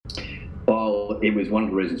Well, it was one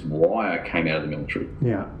of the reasons why I came out of the military.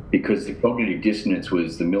 Yeah. Because the cognitive dissonance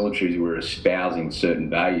was the militaries were espousing certain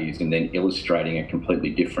values and then illustrating a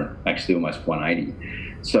completely different, actually almost 180.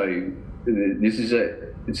 So this is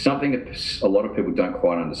it's something that a lot of people don't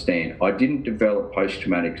quite understand. I didn't develop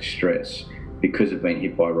post-traumatic stress because of being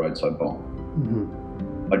hit by a roadside bomb.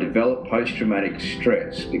 Mm-hmm. I developed post-traumatic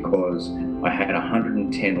stress because I had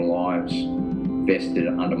 110 lives vested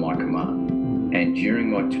under my command. And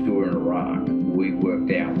during my tour in Iraq, we worked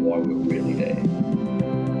out why we were really there.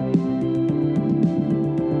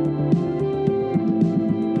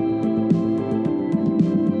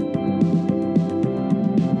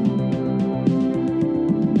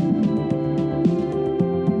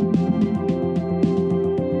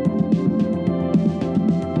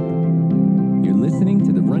 You're listening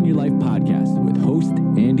to the Run Your Life podcast with host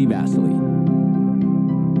Andy Vasily.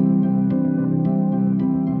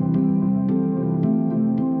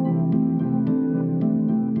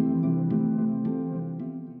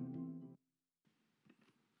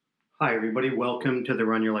 Hi, everybody. Welcome to the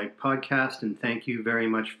Run Your Life podcast, and thank you very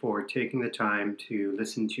much for taking the time to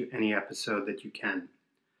listen to any episode that you can.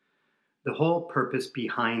 The whole purpose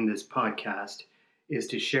behind this podcast is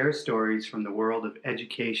to share stories from the world of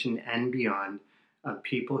education and beyond of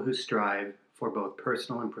people who strive for both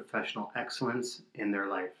personal and professional excellence in their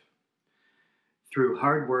life. Through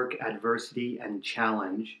hard work, adversity, and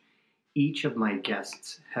challenge, each of my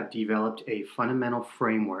guests have developed a fundamental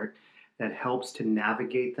framework that helps to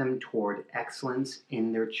navigate them toward excellence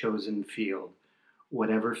in their chosen field,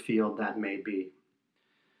 whatever field that may be.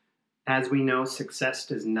 As we know, success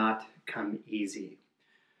does not come easy,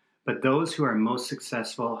 but those who are most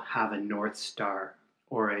successful have a North Star,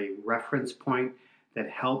 or a reference point that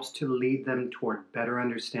helps to lead them toward better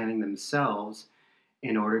understanding themselves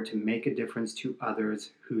in order to make a difference to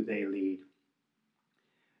others who they lead.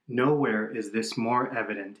 Nowhere is this more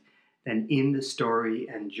evident than in the story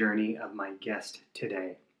and journey of my guest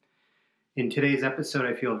today. In today's episode,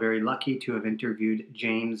 I feel very lucky to have interviewed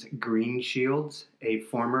James Greenshields, a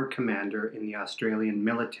former commander in the Australian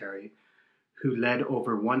military who led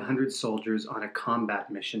over 100 soldiers on a combat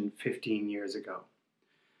mission 15 years ago.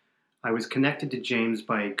 I was connected to James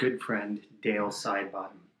by a good friend, Dale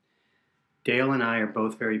Sidebottom. Dale and I are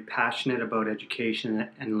both very passionate about education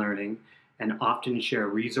and learning, and often share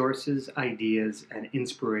resources, ideas, and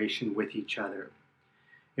inspiration with each other.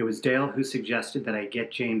 It was Dale who suggested that I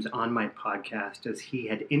get James on my podcast, as he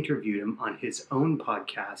had interviewed him on his own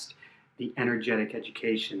podcast, the Energetic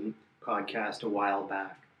Education podcast, a while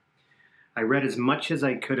back. I read as much as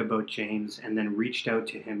I could about James and then reached out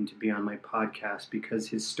to him to be on my podcast because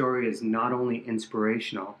his story is not only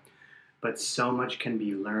inspirational, but so much can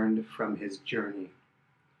be learned from his journey.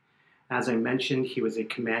 As I mentioned, he was a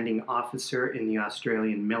commanding officer in the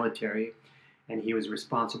Australian military, and he was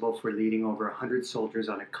responsible for leading over 100 soldiers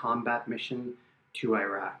on a combat mission to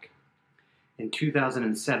Iraq. In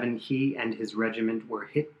 2007, he and his regiment were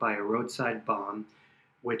hit by a roadside bomb,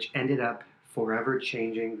 which ended up forever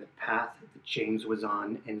changing the path that James was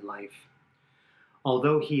on in life.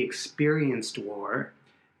 Although he experienced war,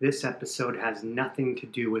 this episode has nothing to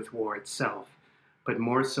do with war itself, but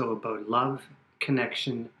more so about love,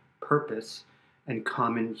 connection, purpose, and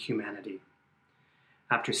common humanity.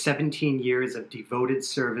 After 17 years of devoted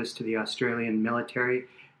service to the Australian military,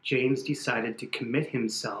 James decided to commit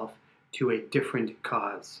himself to a different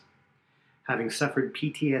cause. Having suffered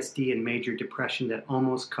PTSD and major depression that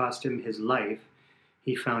almost cost him his life,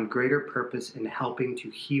 he found greater purpose in helping to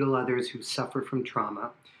heal others who suffer from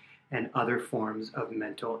trauma and other forms of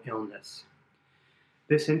mental illness.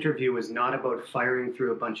 This interview was not about firing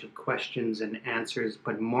through a bunch of questions and answers,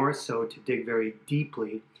 but more so to dig very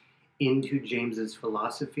deeply into James's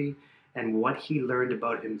philosophy and what he learned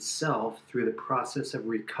about himself through the process of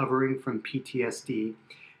recovering from PTSD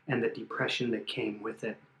and the depression that came with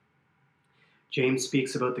it. James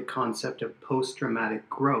speaks about the concept of post-traumatic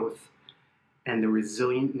growth and the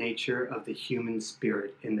resilient nature of the human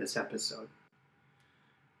spirit in this episode.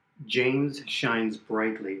 James shines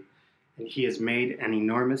brightly, and he has made an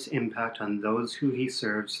enormous impact on those who he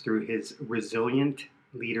serves through his Resilient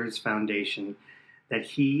Leaders Foundation that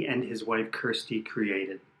he and his wife Kirsty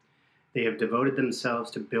created. They have devoted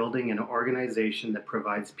themselves to building an organization that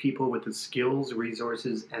provides people with the skills,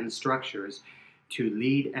 resources, and structures to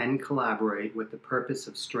lead and collaborate with the purpose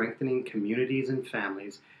of strengthening communities and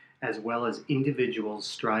families, as well as individuals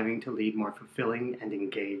striving to lead more fulfilling and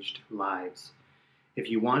engaged lives. If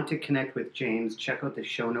you want to connect with James, check out the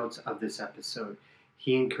show notes of this episode.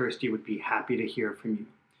 He and Kirsty would be happy to hear from you.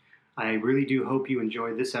 I really do hope you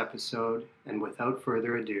enjoy this episode, and without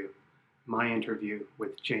further ado, my interview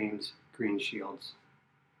with James Greenshields.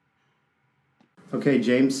 Okay,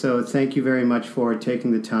 James, so thank you very much for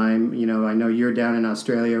taking the time. I know you're down in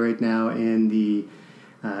Australia right now in the,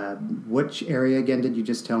 which area again did you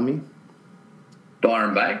just tell me?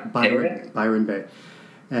 Byron Bay. Byron Bay.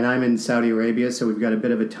 And I'm in Saudi Arabia, so we've got a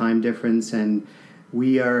bit of a time difference, and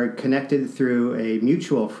we are connected through a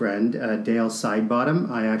mutual friend, Dale Sidebottom.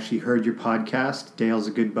 I actually heard your podcast. Dale's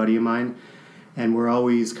a good buddy of mine, and we're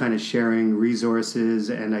always kind of sharing resources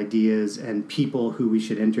and ideas and people who we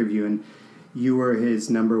should interview, and you were his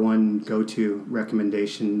number one go-to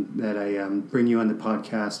recommendation that I bring you on the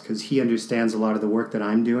podcast because he understands a lot of the work that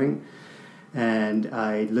I'm doing. And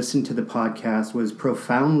I listened to the podcast, was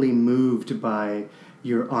profoundly moved by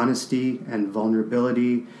your honesty and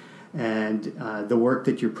vulnerability and the work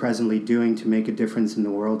that you're presently doing to make a difference in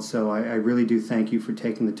the world. So I really do thank you for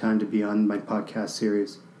taking the time to be on my podcast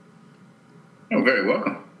series. You're very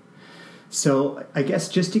welcome. So I guess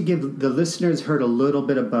just to give the listeners heard a little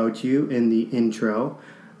bit about you in the intro,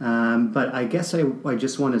 but I guess I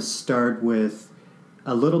just want to start with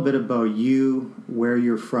a little bit about you, where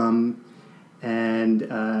you're from, and,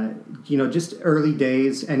 just early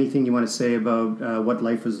days, anything you want to say about what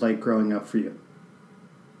life was like growing up for you.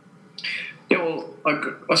 Yeah, well,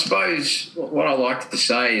 I suppose what I like to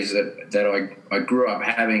say is that I grew up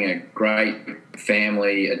having a great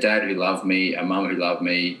family, a dad who loved me, a mum who loved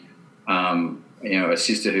me, a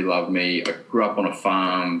sister who loved me. I grew up on a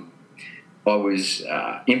farm. I was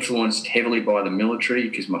influenced heavily by the military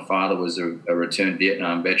because my father was a returned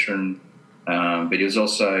Vietnam veteran, but he was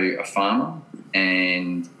also a farmer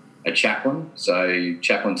and a chaplain, so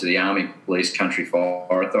chaplain to the Army, Police, Country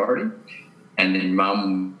Fire Authority, and then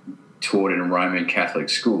mum taught in a Roman Catholic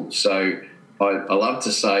school. So I love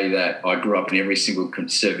to say that I grew up in every single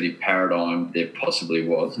conservative paradigm there possibly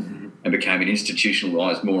was, and became an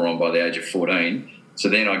institutionalised moron by the age of 14. So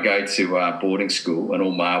then I go to boarding school, an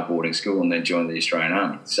all-male boarding school, and then join the Australian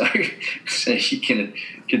Army. So you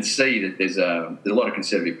can see that there's a lot of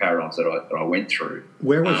conservative paradigms that I went through.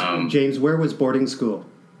 Where was James? Where was boarding school?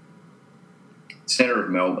 Centre of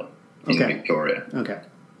Melbourne in Victoria. Okay.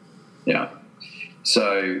 Yeah.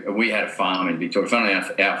 So we had a farm in Victoria. Funnily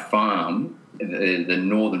enough, our farm, the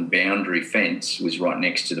northern boundary fence was right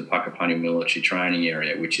next to the Puckapunyal military training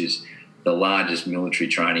area, which is the largest military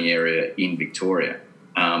training area in Victoria.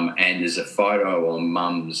 And there's a photo on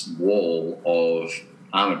Mum's wall of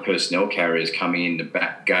armoured personnel carriers coming in the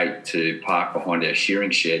back gate to park behind our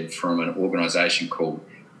shearing shed from an organisation called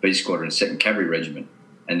B Squadron 2nd Cavalry Regiment.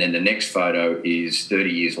 And then the next photo is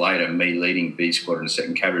 30 years later, me leading B Squadron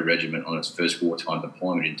 2nd Cavalry Regiment on its first wartime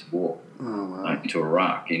deployment into war, into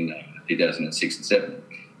Iraq in 2006 and 7.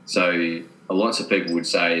 So lots of people would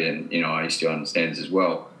say, and I used to understand this as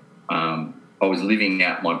well, I was living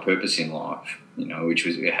out my purpose in life, which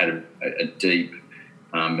was had a deep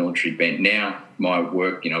military bent. Now my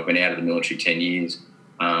work, I've been out of the military 10 years.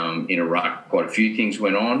 In Iraq, quite a few things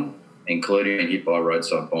went on, including being hit by a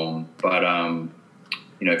roadside bomb. But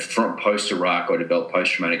from post-Iraq, I developed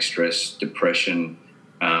post-traumatic stress, depression,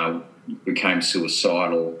 became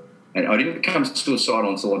suicidal. And I didn't become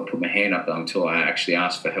suicidal until I put my hand up, though, until I actually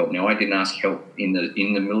asked for help. Now, I didn't ask help in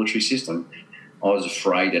the military system. I was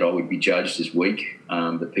afraid that I would be judged as weak,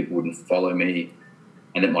 that people wouldn't follow me,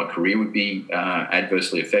 and that my career would be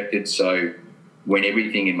adversely affected. So when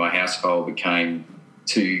everything in my household became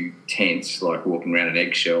too tense, like walking around in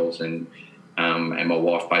eggshells and my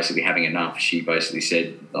wife basically having enough, she basically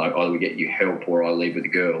said, either we get you help or I leave with the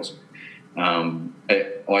girls.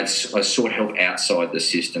 I sought help outside the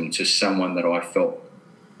system to someone that I felt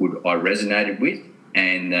I resonated with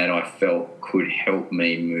and that I felt could help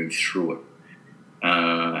me move through it.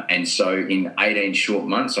 And so in 18 short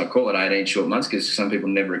months, I call it 18 short months because some people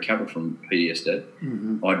never recover from PTSD,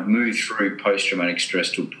 I'd moved through post-traumatic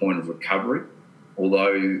stress to a point of recovery.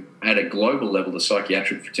 Although at a global level, the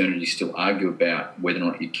psychiatric fraternities still argue about whether or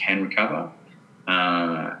not you can recover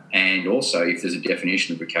and also if there's a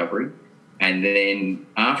definition of recovery. And then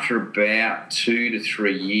after about 2 to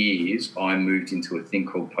 3 years, I moved into a thing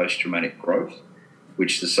called post-traumatic growth,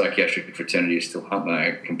 which the psychiatric fraternity is still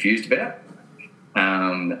confused about.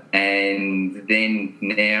 And then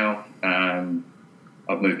now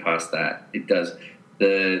I've moved past that. It does.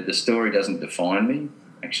 The story doesn't define me.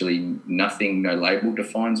 Actually, nothing, no label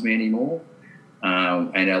defines me anymore.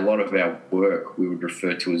 And a lot of our work we would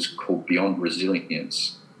refer to as called Beyond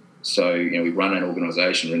Resilience. So, we run an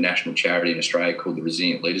organisation, a national charity in Australia called the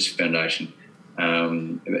Resilient Leaders Foundation.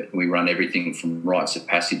 We run everything from rites of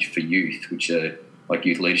passage for youth, which are like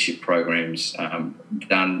youth leadership programs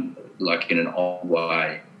done like in an old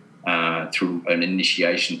way, through an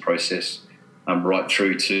initiation process, right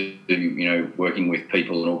through to working with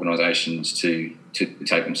people and organisations to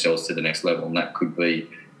take themselves to the next level. And that could be,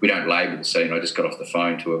 we don't label. So I just got off the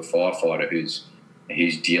phone to a firefighter who's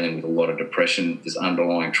dealing with a lot of depression. There's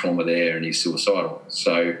underlying trauma there, and he's suicidal.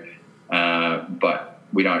 So, but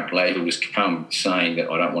we don't label. Just come saying that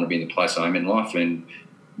I don't want to be in the place I am in life, and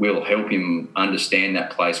we'll help him understand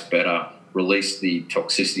that place better, release the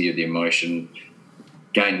toxicity of the emotion,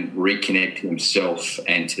 reconnect himself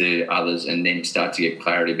and to others, and then start to get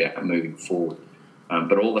clarity about moving forward.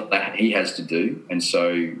 But all that he has to do. And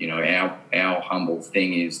so, our humble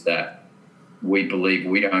thing is that we believe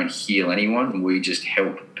we don't heal anyone. We just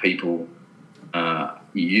help people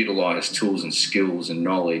utilise tools and skills and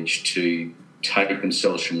knowledge to take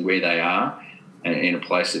themselves from where they are and in a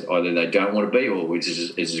place that either they don't want to be, or which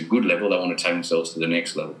is a good level, they want to take themselves to the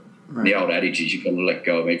next level. Right. The old adage is you've got to let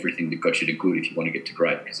go of everything that got you to good if you want to get to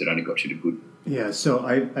great, because it only got you to good. Yeah, so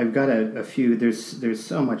I've got a few. There's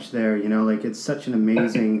so much there, like it's such an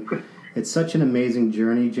amazing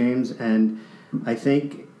journey, James. And I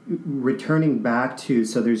think returning back to,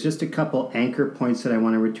 so there's just a couple anchor points that I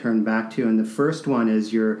want to return back to, and the first one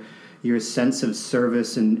is your sense of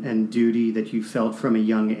service and duty that you felt from a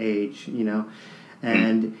young age,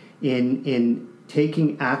 and in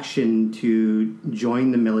taking action to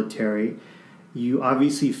join the military, you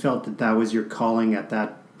obviously felt that was your calling at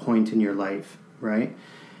that point in your life, right?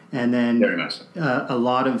 And then very much so. A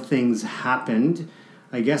lot of things happened.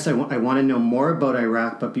 I guess I want to know more about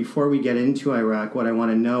Iraq, but before we get into Iraq, what I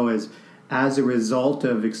want to know is, as a result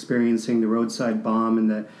of experiencing the roadside bomb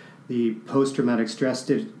and the post-traumatic stress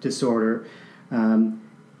disorder,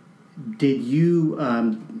 did you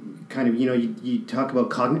you talk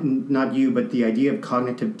about not you, but the idea of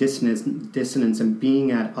cognitive dissonance and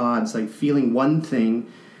being at odds, like feeling one thing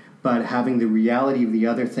but having the reality of the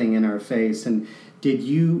other thing in our face. And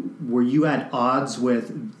were you at odds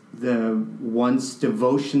with the once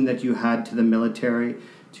devotion that you had to the military,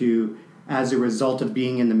 as a result of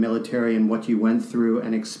being in the military and what you went through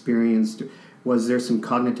and experienced? Was there some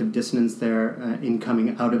cognitive dissonance there in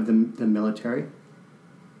coming out of the military?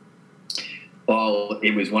 Well,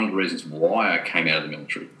 it was one of the reasons why I came out of the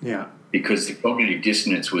military. Yeah. Because the cognitive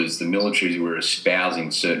dissonance was the militaries were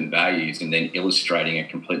espousing certain values and then illustrating a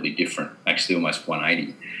completely different, actually almost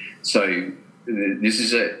 180. So this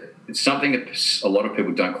is it's something that a lot of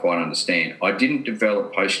people don't quite understand. I didn't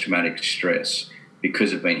develop post-traumatic stress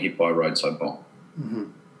because of being hit by a roadside bomb. Mm-hmm.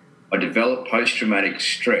 I developed post-traumatic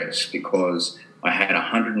stress because I had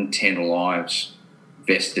 110 lives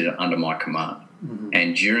vested under my command. Mm-hmm.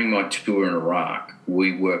 And during my tour in Iraq,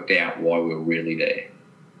 we worked out why we were really there.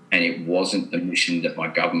 And it wasn't the mission that my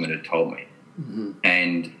government had told me. Mm-hmm.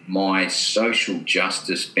 And my social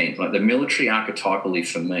justice bent, like the military archetypally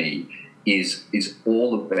for me, is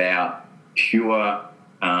all about pure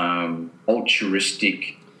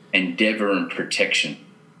altruistic endeavour and protection.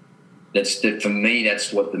 For me,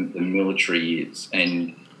 that's what the military is.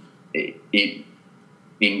 And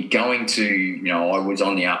in going to, I was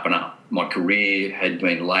on the up and up. My career had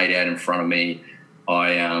been laid out in front of me.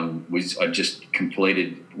 I just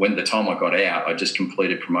completed, when the time I got out, I just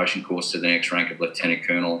completed promotion course to the next rank of Lieutenant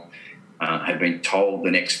Colonel. Had been told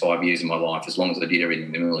the next 5 years of my life, as long as I did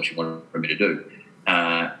everything the military wanted me to do.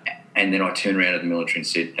 And then I turned around to the military and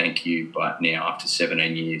said, thank you, but now after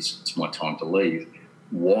 17 years, it's my time to leave.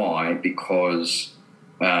 Why? Because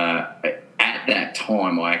at that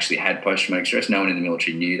time, I actually had post-traumatic stress. No one in the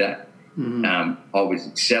military knew that. Mm-hmm. I was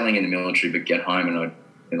excelling in the military, but get home and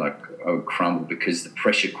I would crumble because the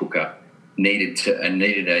pressure cooker needed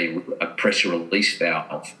a pressure release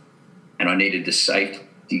valve, and I needed the safety,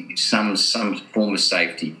 some form of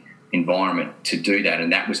safety environment to do that,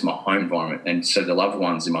 and that was my home environment. And so the loved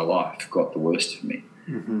ones in my life got the worst of me.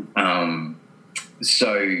 Mm-hmm.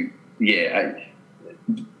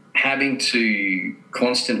 Having to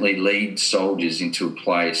constantly lead soldiers into a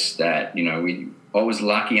place that, I was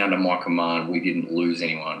lucky under my command we didn't lose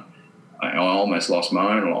anyone. I almost lost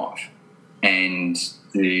my own life. And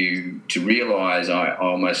to realise I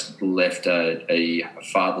almost left a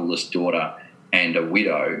fatherless daughter and a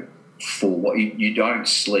widow for what you don't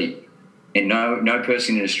sleep. And no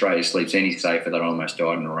person in Australia sleeps any safer than I almost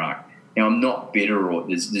died in Iraq. Now, I'm not bitter or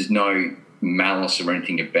there's no malice or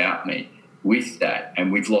anything about me with that.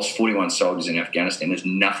 And we've lost 41 soldiers in Afghanistan. There's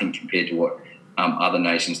nothing compared to what other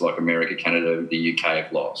nations like America, Canada, the UK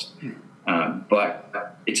have lost.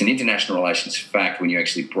 But it's an international relations fact when you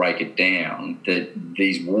actually break it down that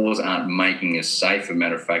these wars aren't making us safer.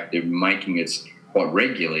 Matter of fact, they're making us quite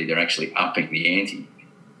regularly. They're actually upping the ante.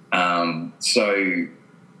 So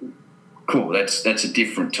Cool. That's a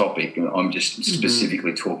different topic. I'm just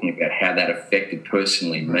specifically talking about how that affected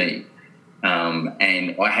personally me.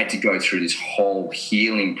 And I had to go through this whole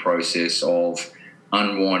healing process of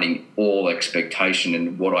unwinding all expectation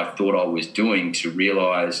and what I thought I was doing to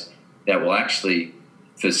realise that, well, actually,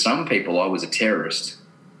 for some people, I was a terrorist.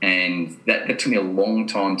 And that took me a long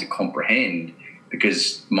time to comprehend,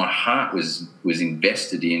 because my heart was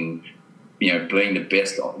invested in, being the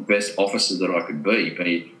best officer that I could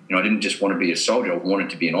be. I didn't just want to be a soldier. I wanted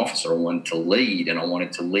to be an officer. I wanted to lead, and I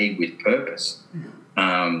wanted to lead with purpose.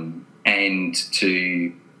 And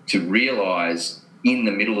to realise in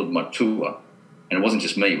the middle of my tour, and it wasn't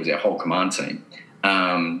just me, it was our whole command team,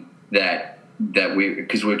 that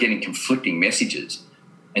because we were getting conflicting messages.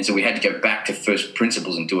 And so we had to go back to first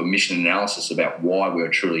principles and do a mission analysis about why we were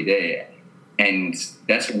truly there. And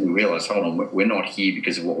that's when we realised, hold on, we're not here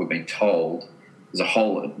because of what we've been told. There's a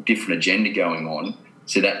whole different agenda going on.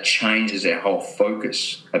 So that changes our whole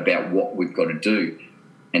focus about what we've got to do.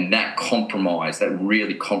 And that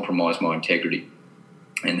really compromised my integrity.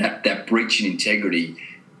 And that breach in integrity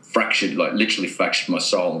literally fractured my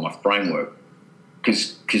soul and my framework.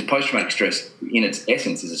 Because post-traumatic stress, in its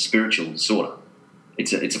essence, is a spiritual disorder.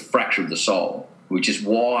 It's a fracture of the soul, which is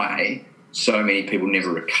why so many people never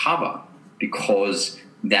recover, because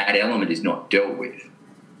that element is not dealt with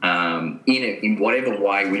in whatever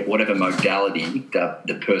way, whatever modality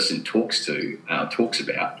the person talks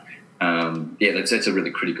about. That's a really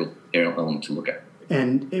critical element to look at.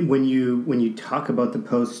 And when you talk about the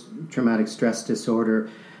post-traumatic stress disorder,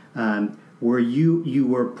 were you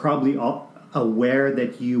were probably aware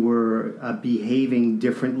that you were behaving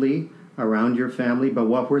differently around your family, but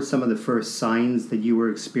what were some of the first signs that you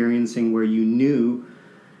were experiencing where you knew,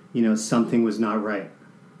 something was not right?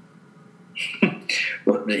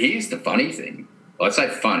 Well, here's the funny thing. I say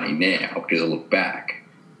funny now because I look back.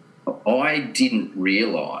 I didn't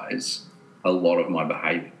realise a lot of my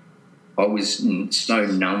behaviour. I was so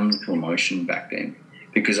numb to emotion back then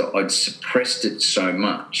because I'd suppressed it so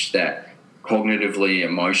much that cognitively,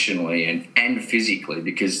 emotionally, and physically,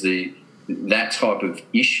 because that type of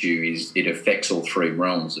issue it affects all three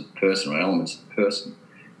realms of person, or elements of person.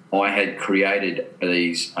 I had created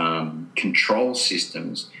these control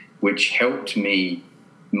systems which helped me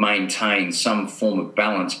maintain some form of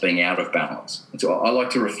balance being out of balance. And so I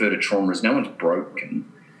like to refer to trauma as no one's broken.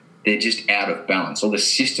 They're just out of balance. All the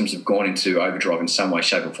systems have gone into overdrive in some way,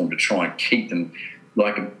 shape or form to try and keep them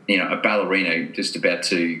like a ballerina just about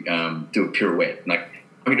to do a pirouette. Like,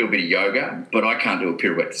 I can do a bit of yoga, but I can't do a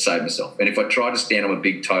pirouette to save myself. And if I try to stand on a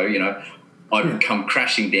big toe, I'd come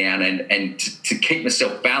crashing down, and to keep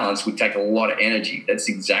myself balanced would take a lot of energy. That's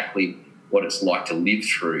exactly what it's like to live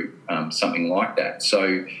through something like that.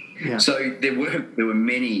 So there were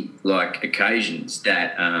many occasions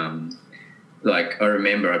that I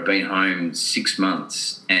remember I'd been home 6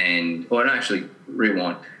 months, and actually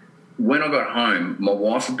rewind. When I got home, my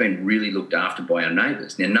wife had been really looked after by our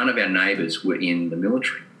neighbours. Now, none of our neighbours were in the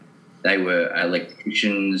military. They were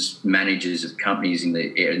electricians, managers of companies in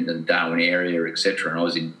the Darwin area, etc. And I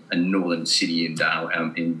was in a northern city in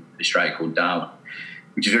Australia called Darwin,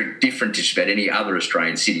 which is very different to just about any other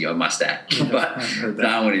Australian city, I must add. But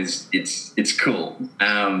Darwin it's cool.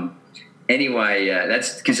 Anyway,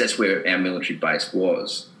 that's because that's where our military base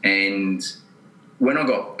was. And when I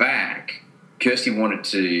got back, Kirsty wanted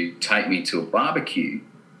to take me to a barbecue,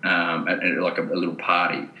 at a little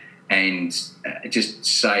party, and just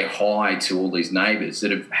say hi to all these neighbours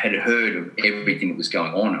that had heard of everything that was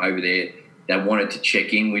going on over there. They wanted to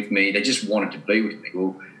check in with me. They just wanted to be with me.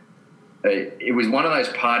 Well, it was one of those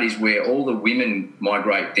parties where all the women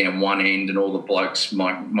migrate down one end and all the blokes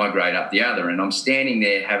migrate up the other, and I'm standing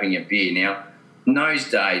there having a beer. Now, in those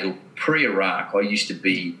days, or pre-Iraq, I used to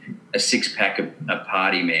be a six-pack of a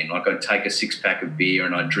party man. Like, I'd take a six-pack of beer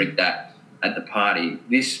and I'd drink that at the party.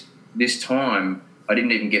 This time, I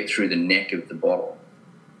didn't even get through the neck of the bottle.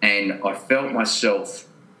 And I felt myself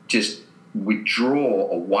just withdraw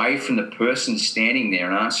away from the person standing there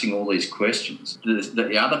and asking all these questions.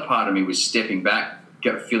 The other part of me was stepping back,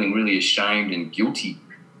 feeling really ashamed and guilty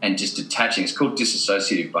and just detaching. It's called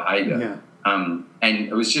dissociative behaviour. Yeah. And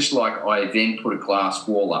it was just like I then put a glass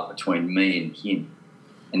wall up between me and him.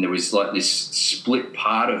 And there was like this split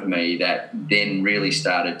part of me that then really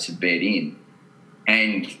started to bed in.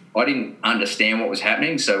 And I didn't understand what was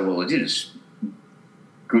happening, so all I did is,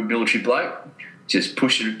 good military bloke, just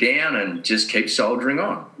push it down and just keep soldiering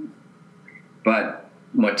on. But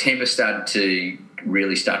my temper started to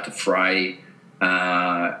really start to fray.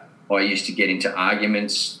 I used to get into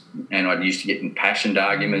arguments, and I used to get impassioned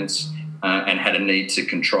arguments and had a need to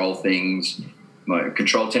control things. my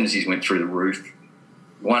control tendencies went through the roof.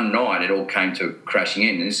 One night, it all came to crashing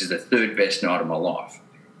in, and this is the third best night of my life.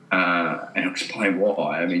 And I'll explain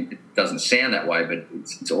why. I mean, it doesn't sound that way, but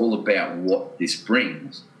it's all about what this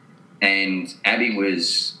brings. And Abby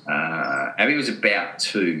was about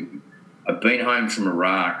 2. I'd been home from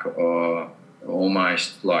Iraq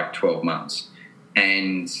almost like 12 months,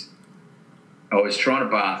 and I was trying to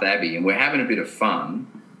bath Abby, and we're having a bit of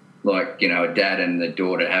fun, like, you know, a dad and the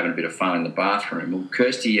daughter having a bit of fun in the bathroom. Well,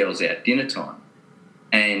 Kirsty yells out dinner time,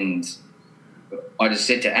 and I just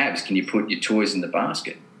said to Abs, can you put your toys in the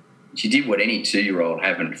basket? She did what any 2-year-old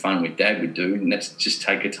having fun with dad would do, and that's just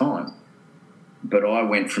take her time. But I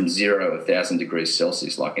went from 0 to 1,000 degrees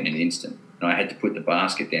Celsius like in an instant, and I had to put the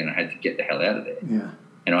basket down. I had to get the hell out of there. Yeah.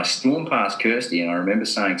 And I stormed past Kirsty, and I remember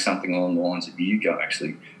saying something along the lines of, you go,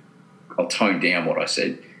 actually, I'll tone down what I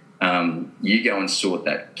said. You go and sort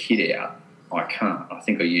that kid out. I can't. I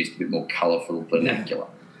think I used a bit more colourful vernacular.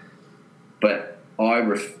 Yeah. But I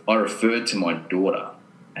referred to my daughter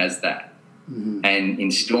as that. Mm-hmm. And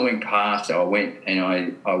in storming past her, I went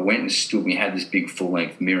and stood. We had this big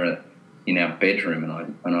full-length mirror in our bedroom,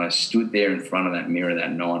 and I stood there in front of that mirror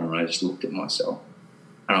that night, and I just looked at myself,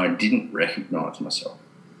 and I didn't recognise myself.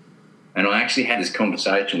 And I actually had this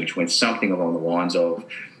conversation which went something along the lines of,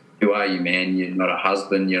 who are you, man? You're not a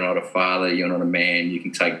husband, you're not a father, you're not a man. You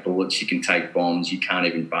can take bullets, you can take bombs, you can't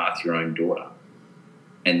even bath your own daughter.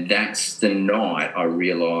 And that's the night I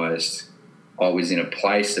realised I was in a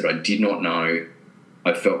place that I did not know.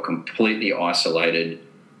 I felt completely isolated,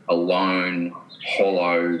 alone,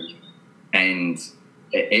 hollow, and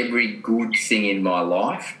every good thing in my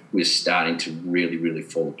life was starting to really, really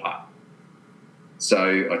fall apart.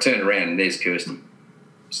 So I turned around, and there's Kirsty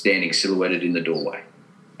standing silhouetted in the doorway.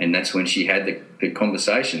 And that's when she had the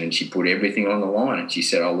conversation, and she put everything on the line, and she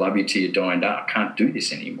said, I'll love you till your dying day. I can't do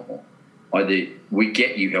this anymore. Either we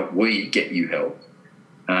get you help,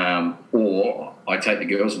 or I take the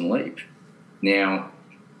girls and leave. Now,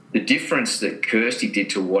 the difference that Kirsty did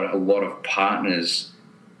to what a lot of partners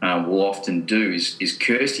will often do is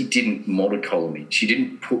Kirsty didn't mollycoddle me. She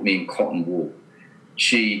didn't put me in cotton wool.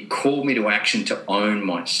 She called me to action to own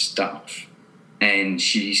my stuff. And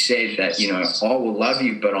she said that, you know, I will love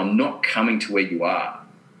you, but I'm not coming to where you are.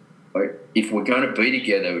 Like, if we're going to be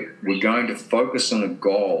together, we're going to focus on a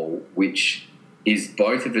goal which is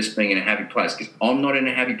both of us being in a happy place. Because I'm not in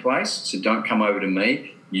a happy place, so don't come over to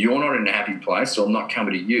me. You're not in a happy place, so I'm not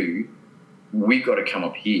coming to you. We've got to come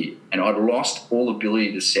up here. And I'd lost all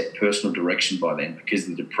ability to set personal direction by then because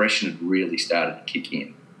the depression had really started to kick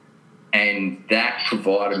in. And that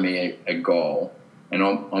provided me a goal, and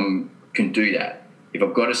I can do that. If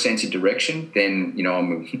I've got a sense of direction, then, you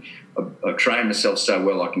know, I've trained myself so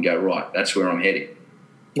well I can go, right, that's where I'm heading.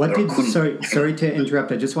 Sorry to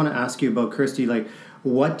interrupt. I just want to ask you about Kirsty. Like,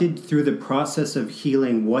 through the process of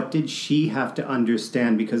healing, what did she have to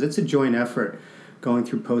understand? Because it's a joint effort going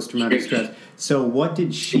through post-traumatic stress. So what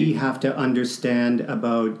did she have to understand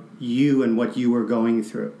about you and what you were going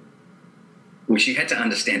through? Well, she had to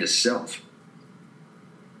understand herself.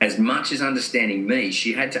 As much as understanding me,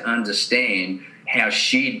 she had to understand how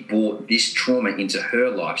she'd brought this trauma into her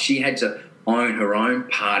life. She had to own her own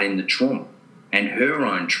part in the trauma and her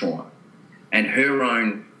own trauma and her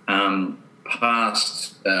own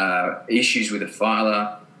past issues with her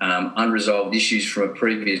father, unresolved issues from a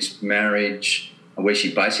previous marriage where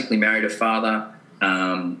she basically married her father.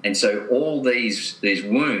 And so all these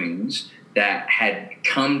wounds that had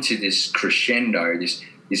come to this crescendo,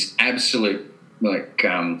 this absolute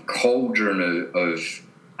cauldron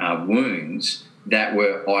of wounds that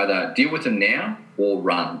were either deal with them now or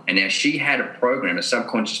run. And now she had a program, a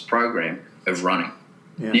subconscious program of running.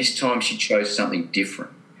 Yeah. This time she chose something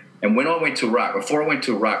different. And when I went to Iraq, before I went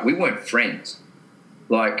to Iraq, we weren't friends.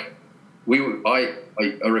 Like, I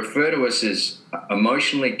refer to us as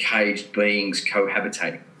emotionally caged beings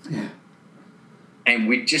cohabitating. Yeah. And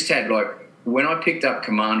we just had, when I picked up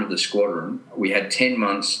command of the squadron, we had 10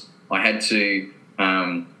 months. I had to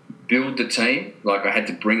build the team. Like, I had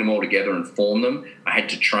to bring them all together and form them. I had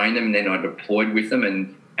to train them, and then I deployed with them.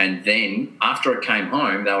 And then after I came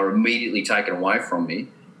home, they were immediately taken away from me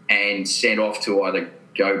and sent off to either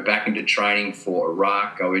go back into training for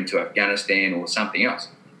Iraq, go into Afghanistan, or something else.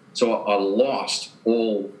 So I lost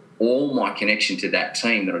all my connection to that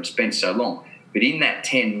team that I'd spent so long. But in that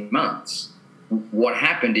 10 months, what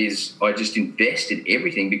happened is I just invested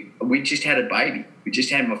everything. We just had a baby. We just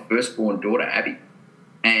had my firstborn daughter, Abby.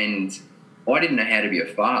 And I didn't know how to be a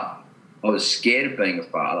father. I was scared of being a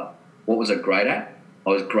father. What was I great at? I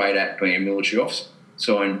was great at being a military officer.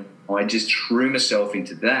 So I just threw myself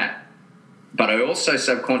into that. but I also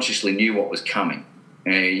subconsciously knew what was coming,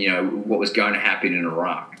 what was going to happen in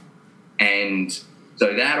Iraq. And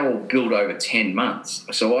so that all built over 10 months.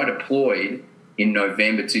 So I deployed in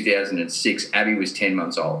November 2006. Abby was 10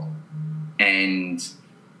 months old. And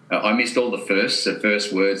I missed all the first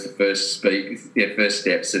words, the first first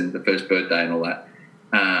steps and the first birthday and all that.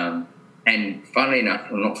 And funnily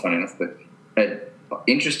enough, well, not funny enough, but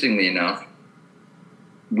interestingly enough,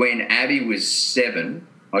 when Abby was 7,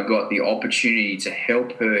 I got the opportunity to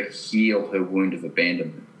help her heal her wound of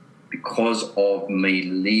abandonment because of me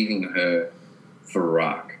leaving her for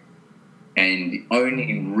Iraq. And the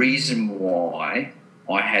only reason why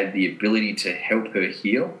I had the ability to help her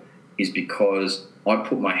heal is because I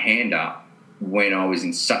put my hand up when I was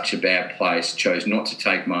in such a bad place, chose not to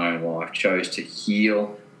take my own life, chose to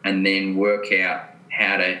heal and then work out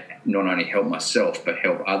how to not only help myself but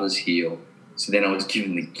help others heal. So then I was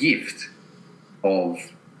given the gift of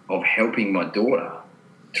helping my daughter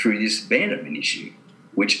through this abandonment issue,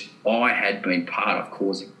 which I had been part of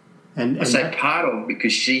causing. And I say part of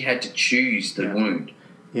because she had to choose the wound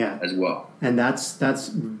as well. And that's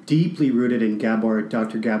deeply rooted in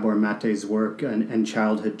Dr. Gabor Mate's work and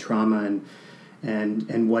childhood trauma.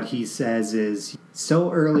 And what he says is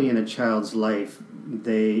so early in a child's life,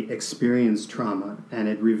 they experience trauma and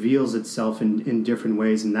it reveals itself in different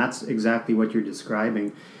ways. And that's exactly what you're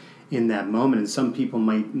describing in that moment. And some people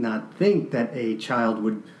might not think that a child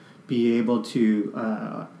would be able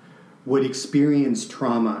to would experience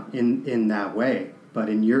trauma in that way. But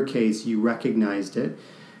in your case, you recognized it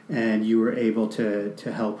and you were able to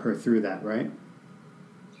help her through that, right?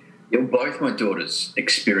 Yeah, both my daughters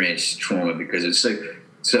experienced trauma because it's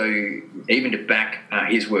so even to back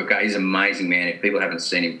his work, he's an amazing man. If people haven't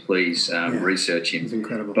seen him, please research him. He's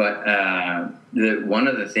incredible. But one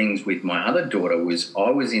of the things with my other daughter was I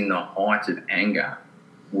was in the height of anger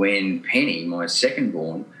when Penny, my second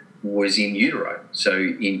born, was in utero, so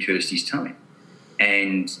in Kirsty's tummy.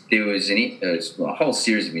 And there was a whole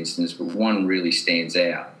series of incidents, but one really stands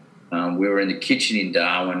out. We were in the kitchen in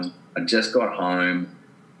Darwin. I just got home.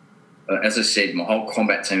 As I said, my whole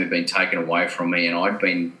combat team had been taken away from me and I'd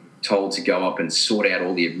been told to go up and sort out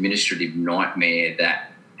all the administrative nightmare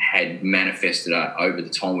that had manifested over the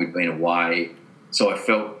time we'd been away. So I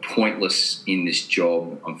felt pointless in this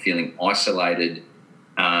job. I'm feeling isolated.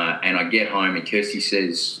 And I get home and Kirsty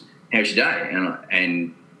says, "How's your day?"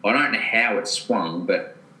 And I don't know how it swung,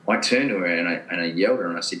 but I turned to her and I yelled at her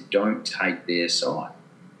and I said, "Don't take their side."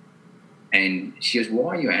 And she goes,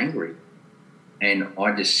 "Why are you angry?" And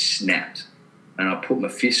I just snapped and I put my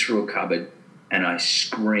fist through a cupboard and I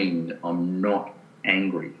screamed, "I'm not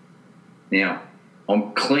angry." Now,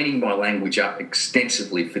 I'm cleaning my language up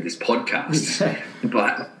extensively for this podcast,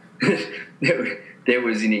 but there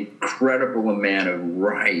was an incredible amount of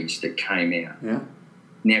rage that came out. Yeah.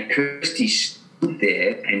 Now, Kirsty stood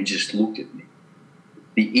there and just looked at me.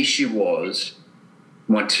 The issue was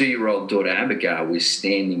my 2-year-old daughter Abigail was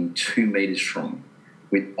standing 2 metres from me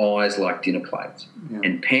with eyes like dinner plates,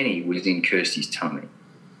 and Penny was in Kirsty's tummy.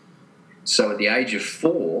 So at the age of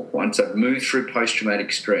 4, once I'd moved through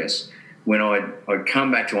post-traumatic stress, when I'd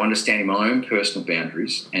come back to understanding my own personal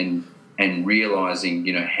boundaries and realising,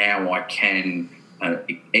 how I can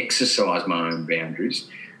exercise my own boundaries,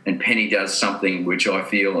 and Penny does something which I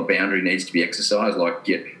feel a boundary needs to be exercised, like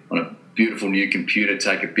get on a beautiful new computer,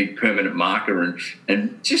 take a big permanent marker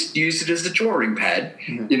and just use it as a drawing pad,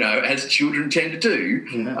 as children tend to do.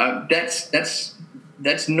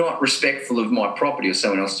 That's not respectful of my property or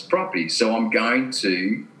someone else's property. So I'm going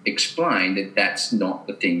to explain that that's not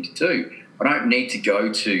the thing to do. I don't need to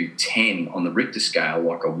go to 10 on the Richter scale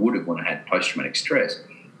like I would have when I had post-traumatic stress.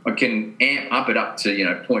 I can up it up to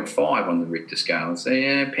 0.5 on the Richter scale and say,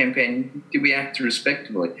 "Yeah, Pen, did we act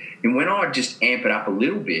respectfully?" And when I just amp it up a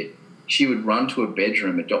little bit, she would run to her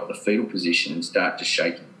bedroom, adopt the fetal position, and start just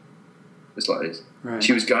shaking, just like this. Right.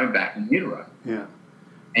 She was going back in utero. Yeah.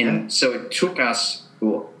 And so it took us.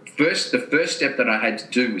 The first step that I had to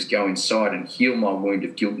do was go inside and heal my wound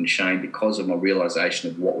of guilt and shame because of my realisation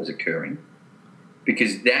of what was occurring.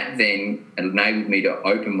 Because that then enabled me to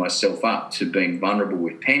open myself up to being vulnerable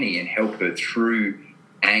with Penny and help her through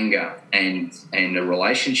anger and a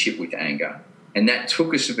relationship with anger. And that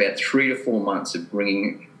took us about 3 to 4 months of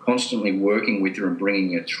constantly working with her and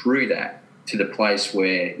bringing her through that to the place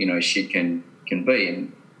where, she can be.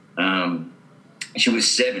 And she was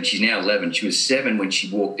 7. She's now 11. She was 7 when she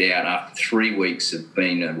walked out after 3 weeks of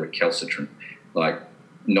being a recalcitrant, like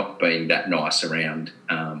not being that nice around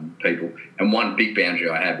people. And one big boundary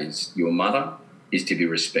I have is your mother is to be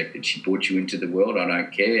respected. She brought you into the world. I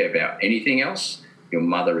don't care about anything else. Your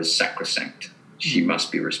mother is sacrosanct. She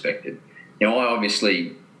must be respected. I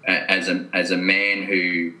obviously, as a man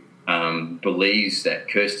who believes that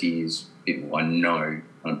Kirsty is, I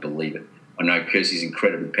don't believe it. I know Kirsty's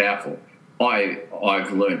incredibly powerful.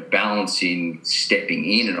 I've learnt balance in stepping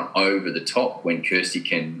in and over the top when Kirsty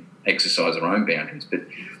can exercise her own boundaries. But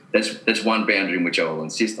that's one boundary in which I will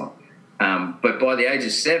insist on. But by the age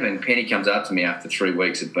of 7, Penny comes up to me after 3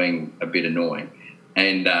 weeks of being a bit annoying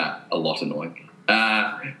and a lot annoying.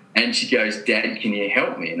 And she goes, "Dad, can you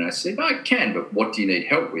help me?" And I said, "I can, but what do you need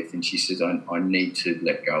help with?" And she says, I need to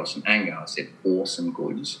let go of some anger. I said, "Awesome,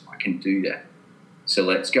 gorgeous. I can do that. So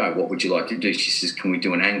let's go. What would you like to do?" She says, "Can we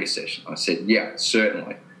do an anger session?" I said, "Yeah,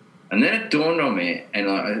 certainly." And then it dawned on me, and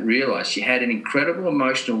I realised she had an incredible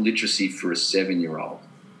emotional literacy for a 7-year-old.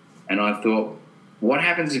 And I thought, what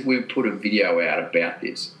happens if we put a video out about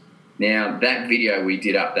this? Now, that video we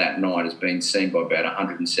did up that night has been seen by about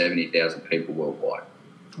 170,000 people worldwide.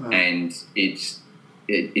 Wow. And it's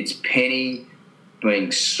Penny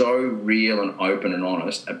being so real and open and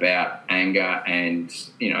honest about anger and,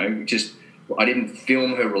 just... I didn't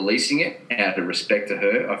film her releasing it out of respect to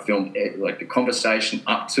her. I filmed like the conversation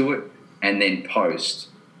up to it and then post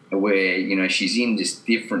where, she's in this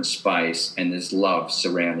different space and there's love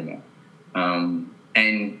surrounding her.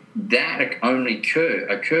 And that only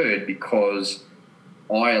occurred because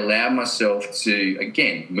I allowed myself to,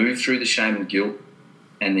 again, move through the shame and guilt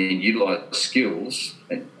and then utilise skills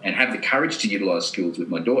and have the courage to utilise skills with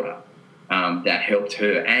my daughter that helped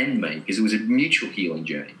her and me, because it was a mutual healing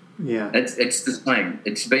journey. Yeah, it's the same.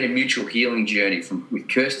 It's been a mutual healing journey with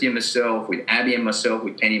Kirsty and myself, with Abby and myself,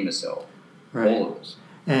 with Penny and myself, right. All of us.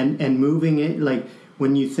 And moving it, like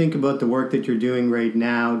when you think about the work that you're doing right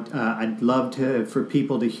now, I'd love for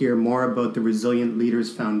people to hear more about the Resilient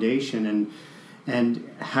Leaders Foundation and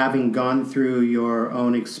having gone through your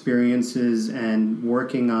own experiences and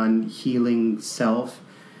working on healing self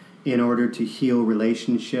in order to heal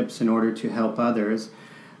relationships, in order to help others.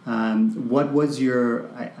 What was your,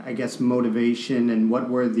 I guess, motivation, and what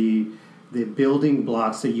were the building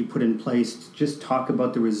blocks that you put in place to just talk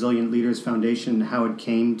about the Resilient Leaders Foundation and how it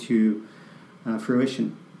came to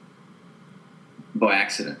fruition? By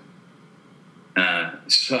accident.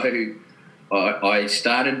 So I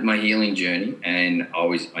started my healing journey, and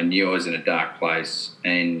I knew I was in a dark place,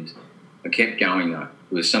 and I kept going though.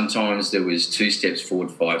 Sometimes there was 2 steps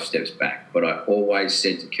forward, 5 steps back. But I always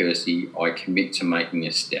said to Kirsty, I commit to making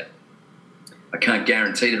a step. I can't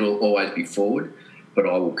guarantee that it'll always be forward, but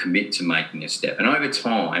I will commit to making a step. And over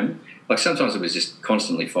time, like sometimes it was just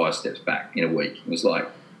constantly 5 steps back in a week. It was like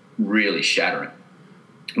really shattering.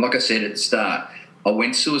 Like I said at the start, I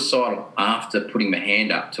went suicidal after putting my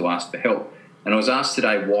hand up to ask for help. And I was asked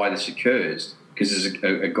today why this occurs. Because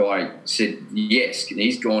a guy said, yes,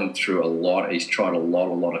 he's gone through a lot. He's tried a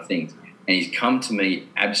lot of things. And he's come to me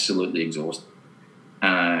absolutely exhausted.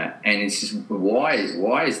 And it's just, why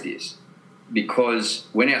is this? Because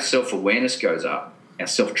when our self-awareness goes up, our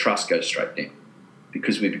self-trust goes straight down.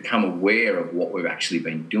 Because we become aware of what we've actually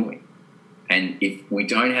been doing. And if we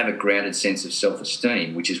don't have a grounded sense of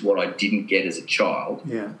self-esteem, which is what I didn't get as a child,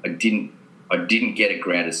 I didn't get a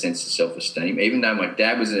grounded sense of self-esteem. Even though my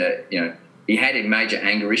dad was he had major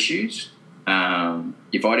anger issues.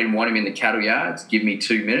 If I didn't want him in the cattle yards, give me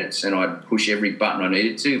 2 minutes and I'd push every button I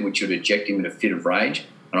needed to, which would eject him in a fit of rage,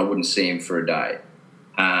 and I wouldn't see him for a day.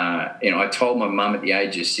 I told my mum at the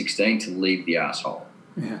age of 16 to leave the arsehole.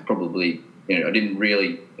 Yeah. Probably, I didn't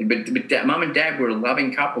really... But Mum and Dad were a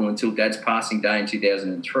loving couple until Dad's passing day in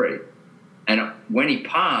 2003. And when he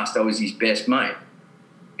passed, I was his best mate.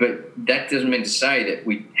 But that doesn't mean to say that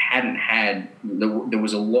we hadn't had... There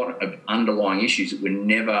was a lot of underlying issues that were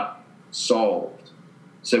never solved.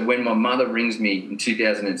 So when my mother rings me in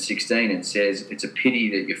 2016 and says, it's a pity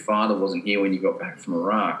that your father wasn't here when you got back from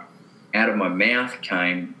Iraq, out of my mouth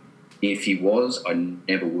came, if he was, I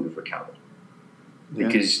never would have recovered. Yeah.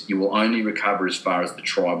 Because you will only recover as far as the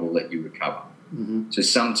tribe will let you recover. Mm-hmm. So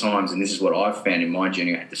sometimes, and this is what I've found in my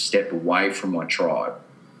journey, I had to step away from my tribe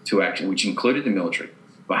to action, which included the military.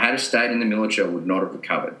 If I had stayed in the military, I would not have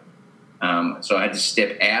recovered. So I had to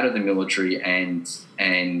step out of the military, and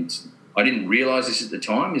I didn't realise this at the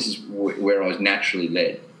time. This is where I was naturally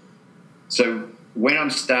led. So when I'm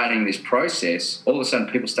starting this process, all of a sudden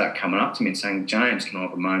people start coming up to me and saying, James, can I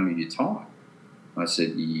have a moment of your time? I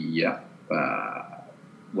said, yeah.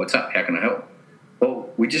 What's up? How can I help? Well,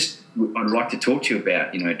 I'd like to talk to you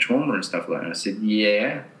about, trauma and stuff like that. And I said,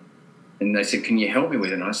 yeah. And they said, can you help me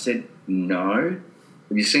with it? And I said, no.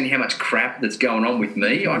 Have you seen how much crap that's going on with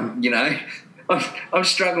me? I'm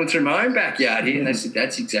struggling through my own backyard here. And they said,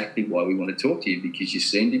 that's exactly why we want to talk to you, because you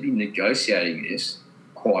seem to be negotiating this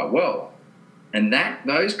quite well. And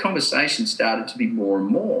those conversations started to be more and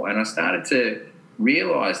more. And I started to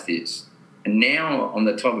realise this. And now I'm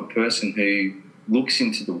the type of person who looks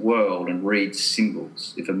into the world and reads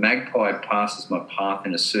symbols. If a magpie passes my path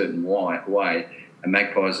in a certain way, a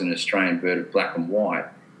magpie is an Australian bird of black and white,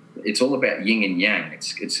 it's all about yin and yang.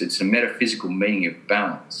 It's a metaphysical meaning of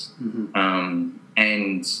balance. Mm-hmm.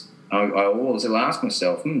 And I always ask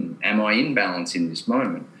myself, am I in balance in this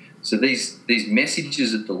moment? So these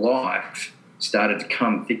messages of the life started to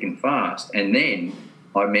come thick and fast. And then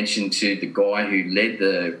I mentioned to the guy who led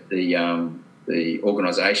the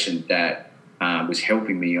organisation that was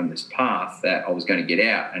helping me on this path that I was going to get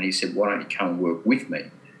out. And he said, why don't you come and work with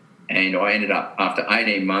me? And I ended up, after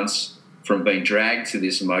 18 months from being dragged to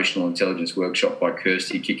this emotional intelligence workshop by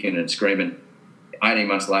Kirsty, kicking and screaming, 18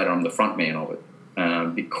 months later, I'm the front man of it.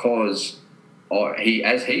 Because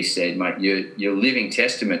as he said, mate, you're a living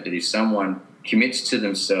testament that if someone commits to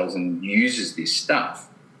themselves and uses this stuff,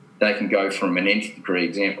 they can go from an nth degree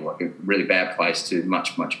example, like a really bad place, to a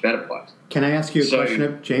much, much better place. Can I ask you a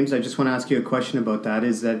question, James? I just want to ask you a question about that.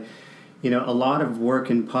 Is that, a lot of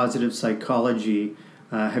work in positive psychology.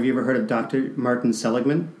 Have you ever heard of Dr. Martin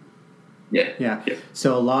Seligman? Yeah.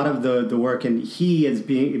 So a lot of the work, and he is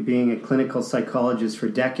being a clinical psychologist for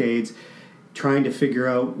decades, trying to figure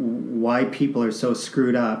out why people are so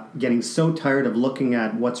screwed up, getting so tired of looking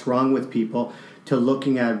at what's wrong with people to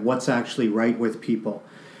looking at what's actually right with people.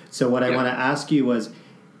 So what I want to ask you was,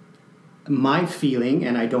 my feeling,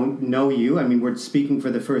 and I don't know you, I mean, we're speaking for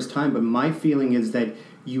the first time, but my feeling is that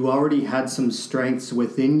you already had some strengths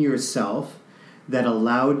within yourself that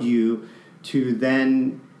allowed you to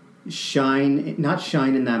then not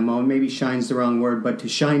shine in that moment, maybe shine's the wrong word, but to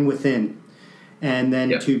shine within. And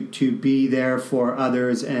then to be there for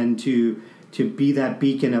others and to be that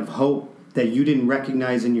beacon of hope that you didn't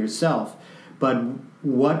recognize in yourself. But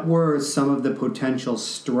what were some of the potential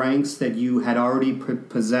strengths that you had already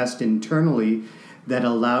possessed internally that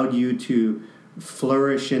allowed you to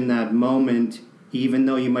flourish in that moment, even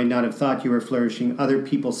though you might not have thought you were flourishing? Other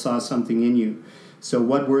people saw something in you. So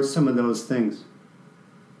what were some of those things?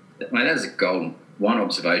 Mate, that's a golden one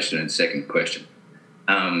observation and second question.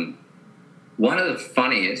 One of the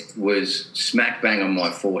funniest was smack bang on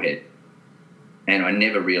my forehead, and I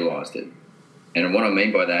never realised it. And what I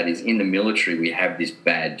mean by that is, in the military we have this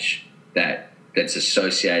badge that's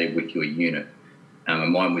associated with your unit.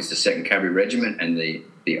 And mine was the 2nd Cavalry Regiment, and the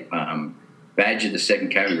badge of the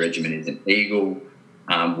 2nd Cavalry Regiment is an eagle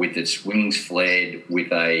with its wings flared,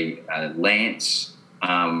 with a lance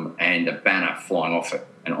and a banner flying off it.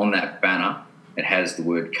 And on that banner, it has the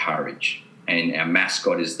word courage. And our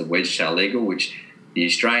mascot is the wedge-tailed eagle, which the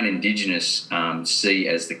Australian Indigenous see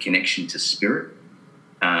as the connection to spirit,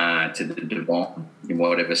 to the divine, in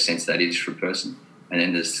whatever sense that is for a person. And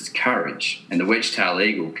then there's courage. And the wedge-tailed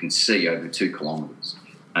eagle can see over 2 kilometres.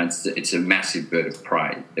 And it's a massive bird of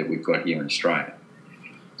prey that we've got here in Australia.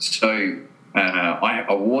 So I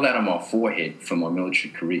wore that on my forehead for my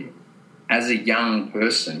military career. As a young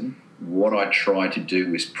person, what I tried to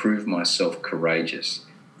do was prove myself courageous,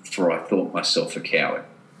 for I thought myself a coward.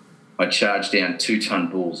 I charged down 2-ton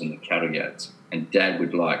bulls in the cattle yards, and Dad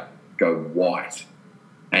would go white.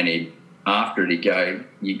 And after it, he'd go,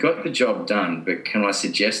 you got the job done, but can I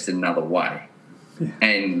suggest another way? Yeah.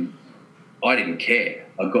 And I didn't care.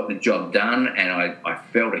 I got the job done, and I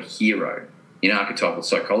felt a hero. In archetypal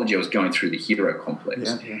psychology, I was going through the hero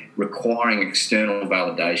complex, requiring external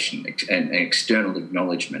validation and external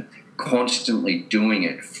acknowledgement, constantly doing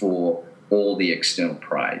it for all the external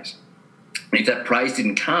praise. And if that praise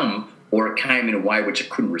didn't come, or it came in a way which I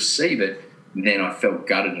couldn't receive it, then I felt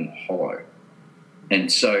gutted and hollow.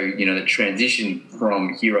 And so, the transition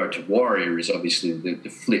from hero to warrior is obviously the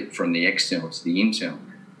flip from the external to the internal.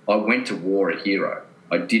 I went to war a hero.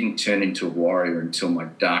 I didn't turn into a warrior until my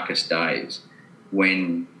darkest days,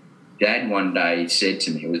 when Dad one day said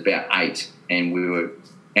to me, it was about 8, and we were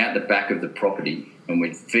out the back of the property, and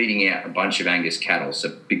we're feeding out a bunch of Angus cattle, so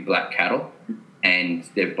big black cattle, and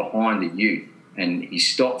they're behind the ute. And he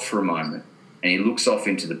stopped for a moment, and he looks off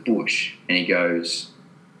into the bush, and he goes,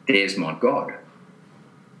 there's my God.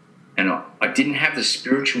 And I didn't have the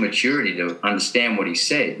spiritual maturity to understand what he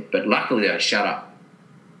said, but luckily I shut up.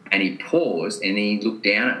 And he paused, and he looked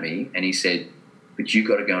down at me, and he said, but you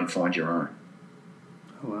got to go and find your own.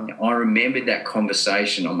 Oh, wow. I remembered that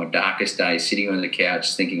conversation on my darkest day, sitting on the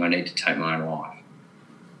couch thinking I need to take my own life.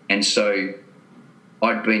 And so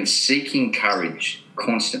I'd been seeking courage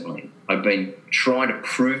constantly. I've been trying to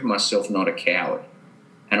prove myself not a coward.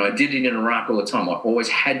 And I did it in Iraq all the time. I always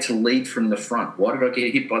had to lead from the front. Why did I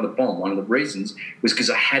get hit by the bomb? One of the reasons was because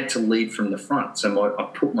I had to lead from the front. So I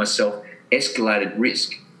put myself escalated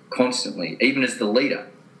risk constantly, even as the leader.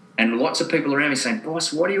 And lots of people around me saying,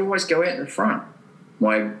 boss, why do you always go out in the front?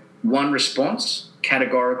 My one response,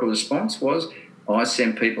 categorical response, was I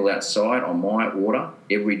send people outside on my order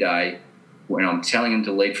every day. When I'm telling them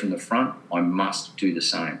to lead from the front, I must do the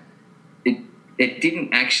same. It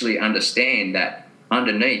didn't actually understand that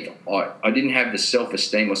underneath, I didn't have the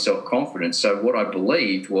self-esteem or self-confidence. So what I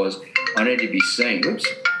believed was I needed to be seen.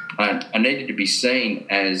 I needed to be seen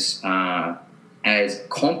as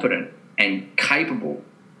competent and capable.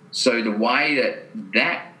 So the way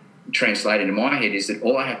that translated in my head is that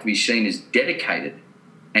all I have to be seen as dedicated,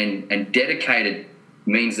 and dedicated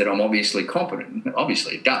means that I'm obviously competent.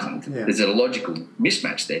 Obviously it doesn't. Yeah. There's a logical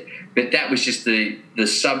mismatch there. But that was just the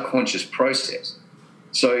subconscious process.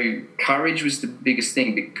 So courage was the biggest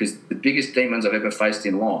thing, because the biggest demons I've ever faced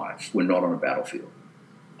in life were not on a battlefield.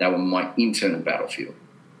 They were my internal battlefield.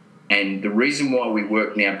 And the reason why we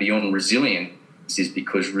work now beyond resilience is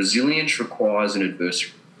because resilience requires an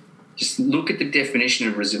adversary. Just look at the definition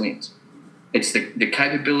of resilience. It's the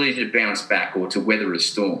capability to bounce back or to weather a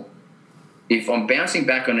storm. If I'm bouncing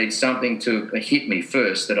back, I need something to hit me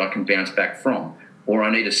first that I can bounce back from, or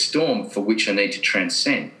I need a storm for which I need to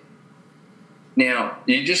transcend. Now,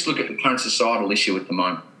 you just look at the current societal issue at the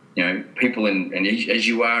moment. You know, people and as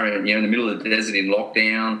you are, in the middle of the desert in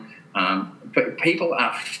lockdown, but people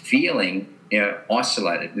are feeling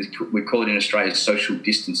isolated. We call it in Australia social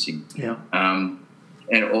distancing. Yeah.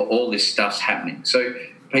 And all this stuff's happening. So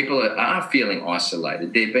people are feeling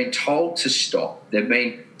isolated. They've been told to stop. They've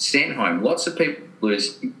been sent home. Lots of people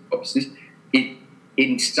lose.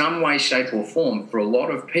 In some way, shape or form, for a lot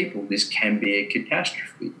of people, this can be a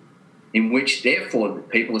catastrophe, in which, therefore,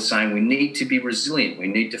 people are saying we need to be resilient. We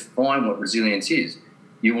need to find what resilience is.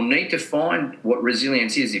 You will need to find what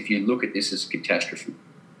resilience is if you look at this as a catastrophe.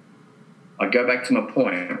 I go back to my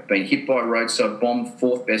point, being hit by a roadside bomb,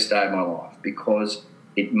 fourth best day of my life, because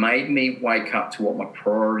it made me wake up to what my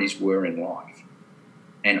priorities were in life.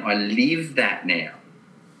 And I live that now.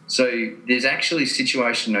 So there's actually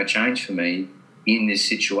situation no change for me in this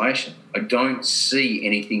situation. I don't see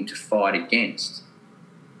anything to fight against,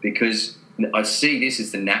 because I see this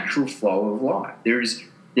as the natural flow of life. There is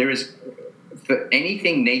for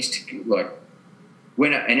anything needs to, like,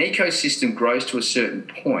 when an ecosystem grows to a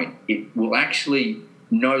certain point, it will actually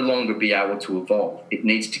no longer be able to evolve. It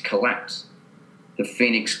needs to collapse. The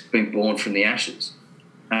phoenix being born from the ashes.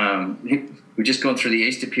 We've just gone through the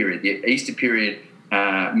Easter period. The Easter period,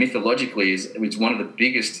 mythologically, is one of the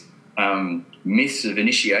biggest myths of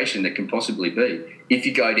initiation that can possibly be, if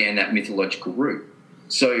you go down that mythological route.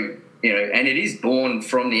 So, and it is born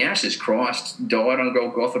from the ashes. Christ died on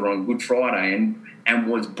Golgotha on Good Friday and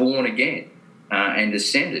was born again and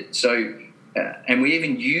ascended. So, and we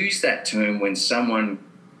even use that term when someone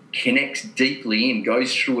connects deeply in,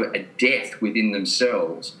 goes through a death within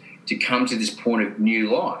themselves to come to this point of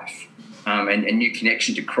new life and new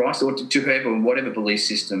connection to Christ, or to whoever and whatever belief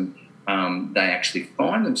system they actually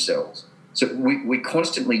find themselves. So we're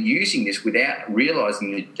constantly using this without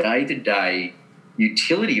realising the day-to-day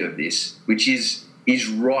utility of this, which is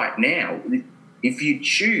right now. If you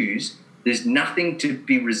choose, there's nothing to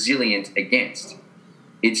be resilient against.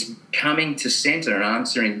 It's coming to centre and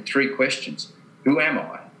answering three questions. Who am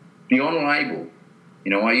I? Beyond label.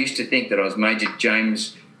 I used to think that I was Major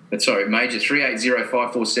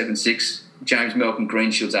 380546 James Malcolm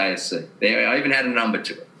Greenshields ASC. There, I even had a number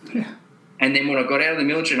to it. Yeah. And then when I got out of the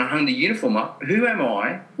military and I hung the uniform up, who am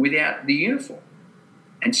I without the uniform?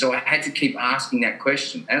 And so I had to keep asking that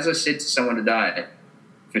question. As I said to someone today,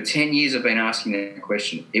 for 10 years I've been asking that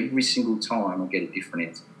question. Every single time I get a different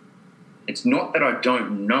answer. It's not that I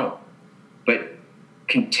don't know it, but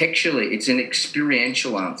contextually it's an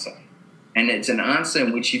experiential answer. And it's an answer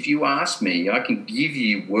in which, if you ask me, I can give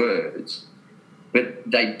you words, but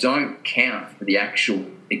they don't count for the actual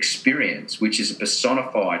experience, which is a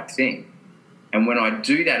personified thing. And when I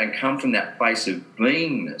do that and come from that place of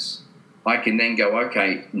beingness, I can then go,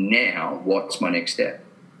 okay, now what's my next step?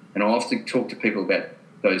 And I often talk to people about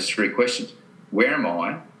those three questions. Where am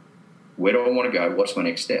I? Where do I want to go? What's my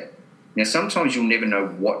next step? Now, sometimes you'll never know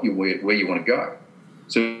where you want to go.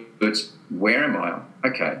 So it's, where am I?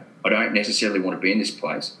 Okay, I don't necessarily want to be in this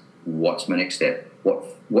place. What's my next step?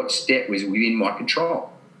 What step is within my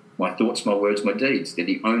control? My thoughts, my words, my deeds. They're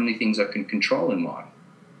the only things I can control in life.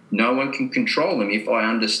 No one can control them if I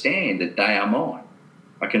understand that they are mine.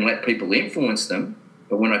 I can let people influence them,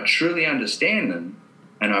 but when I truly understand them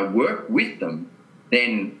and I work with them,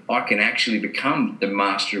 then I can actually become the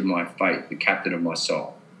master of my fate, the captain of my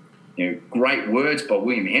soul. Great words by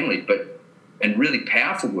William Henley, and really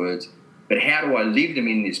powerful words, but how do I live them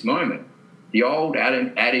in this moment? the old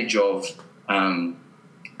adage of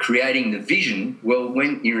creating the vision, well,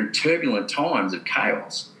 when you're in turbulent times of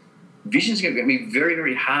chaos, vision's going to be very,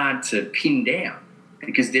 very hard to pin down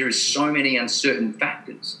because there is so many uncertain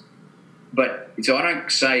factors. But so I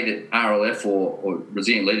don't say that RLF or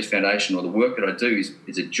Resilient Leaders Foundation or the work that I do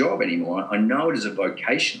is a job anymore. I know it is a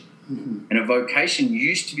vocation. Mm-hmm. And a vocation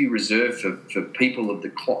used to be reserved for people of the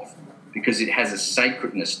cloth because it has a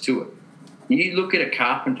sacredness to it. You look at a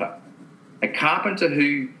carpenter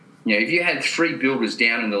who, if you had 3 builders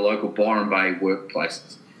down in the local Byron Bay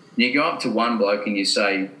workplaces, and you go up to one bloke and you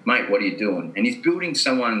say, mate, what are you doing? And he's building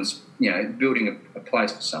building a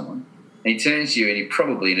place for someone. And he turns to you, and he's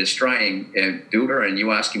probably an Australian builder, and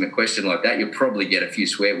you ask him a question like that, you'll probably get a few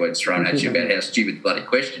swear words thrown at you about how stupid the bloody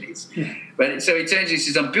question is. Yeah. But so he turns to you and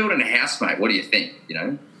says, I'm building a house, mate. What do you think? You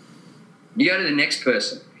go to the next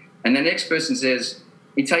person, and the next person says,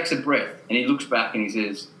 he takes a breath, and he looks back and he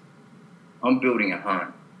says, I'm building a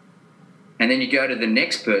home. And then you go to the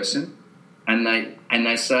next person, and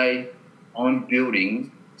they say, I'm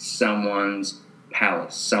building someone's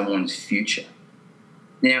palace, someone's future.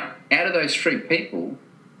 Now, out of those 3 people,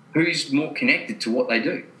 who's more connected to what they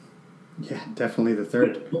do? Yeah, definitely the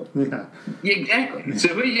third. Yeah, exactly. So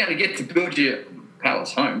who are you going to get to build your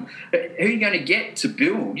palace home? Who are you going to get to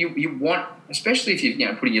build? You want, especially if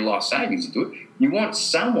you're putting your life savings into it, you want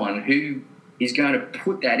someone who is going to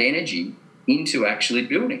put that energy into actually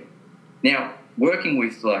building. Now, working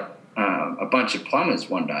with a bunch of plumbers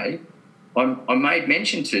one day, I made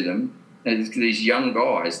mention to them. These young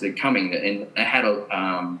guys, they're coming and they had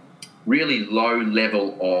a really low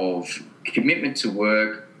level of commitment to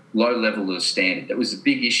work, low level of standard. That was a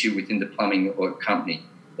big issue within the plumbing company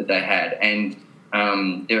that they had. And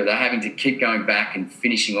they're having to keep going back and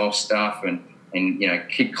finishing off stuff and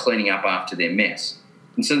keep cleaning up after their mess.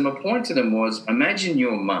 And so my point to them was, imagine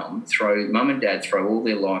your mum and dad throw all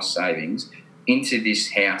their life savings into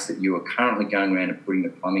this house that you are currently going around and putting the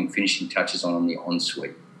plumbing finishing touches on the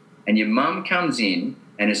ensuite. And your mum comes in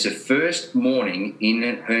and it's her first morning in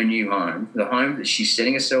her new home, the home that she's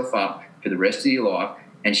setting herself up for the rest of your life,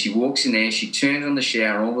 and she walks in there, she turns on the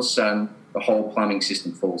shower, and all of a sudden the whole plumbing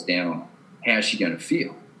system falls down on her. How's she going to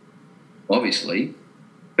feel? Obviously,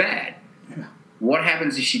 bad. Yeah. What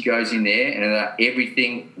happens if she goes in there and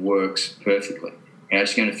everything works perfectly?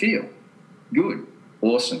 How's she going to feel? Good.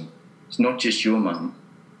 Awesome. It's not just your mum.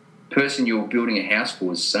 The person you're building a house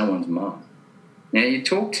for is someone's mum. Now, you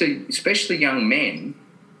talk to, especially young men,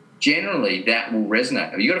 generally that will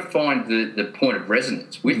resonate. You've got to find the point of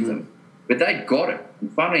resonance with them. But they got it.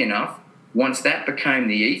 And funnily enough, once that became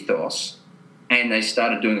the ethos and they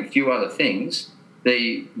started doing a few other things,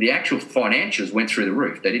 the actual financials went through the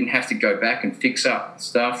roof. They didn't have to go back and fix up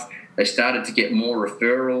stuff. They started to get more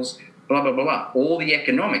referrals, blah, blah, blah, blah. All the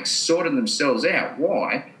economics sorted themselves out.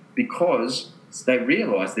 Why? Because they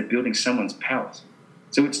realised they're building someone's palace.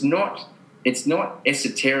 So it's not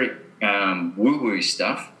esoteric woo-woo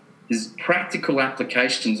stuff. There's practical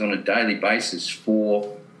applications on a daily basis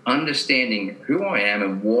for understanding who I am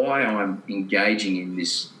and why I'm engaging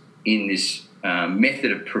in this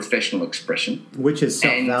method of professional expression. Which is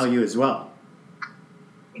self-value as well.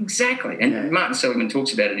 Exactly. And Martin Seligman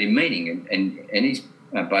talks about it in Meaning and his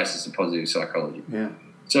basis of positive psychology. Yeah.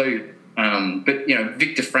 So, but,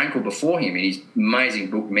 Viktor Frankl before him in his amazing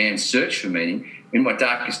book, Man's Search for Meaning, in my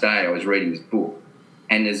darkest day I was reading this book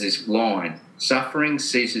and there's this line, suffering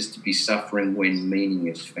ceases to be suffering when meaning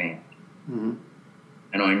is found. Mm-hmm.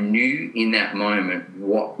 And I knew in that moment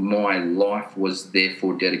what my life was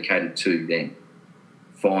therefore dedicated to then,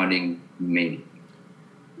 finding meaning.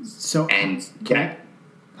 So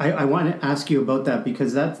I want to ask you about that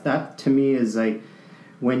because that to me is like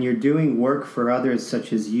when you're doing work for others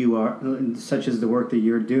such as you are, such as the work that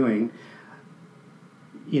you're doing,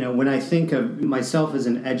 when I think of myself as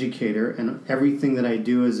an educator and everything that I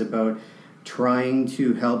do is about trying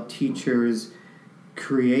to help teachers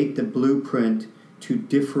create the blueprint to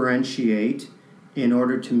differentiate in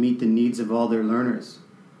order to meet the needs of all their learners,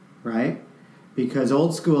 right? Because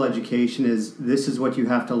old school education is this is what you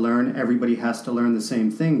have to learn. Everybody has to learn the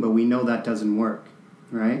same thing, but we know that doesn't work,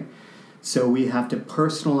 right? So we have to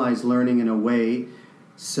personalize learning in a way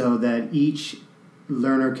so that each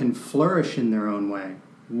learner can flourish in their own way,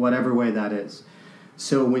 whatever way that is.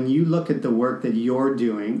 So when you look at the work that you're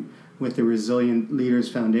doing with the Resilient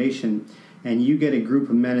Leaders Foundation, and you get a group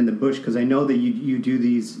of men in the bush, because I know that you do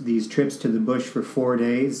these trips to the bush for 4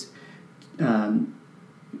 days.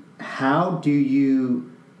 How do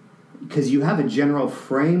you, because you have a general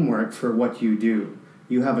framework for what you do.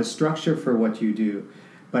 You have a structure for what you do.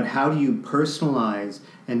 But how do you personalize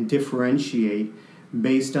and differentiate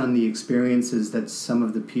based on the experiences that some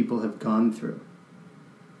of the people have gone through?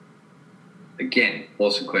 Again,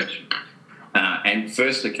 awesome question. And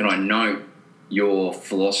firstly, can I note your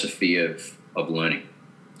philosophy of learning?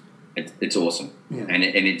 It's awesome, Yeah. and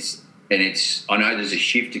it's I know there's a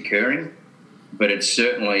shift occurring, but it's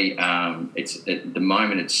certainly it's at the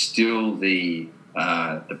moment it's still the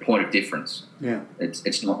point of difference. Yeah.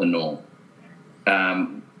 It's not the norm.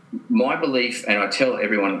 My belief, and I tell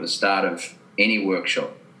everyone at the start of any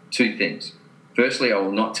workshop, two things. Firstly, I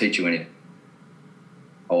will not teach you anything.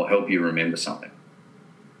 I will help you remember something.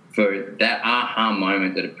 For that aha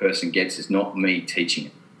moment that a person gets is not me teaching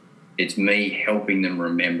it. It's me helping them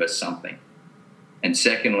remember something. And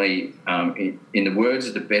secondly, in the words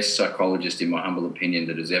of the best psychologist, in my humble opinion,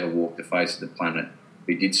 that has ever walked the face of the planet,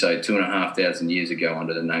 who did so 2,500 years ago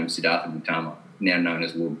under the name Siddhartha Gautama, now known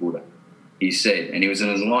as Lord Buddha, he said, and he was an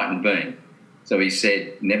enlightened being, so he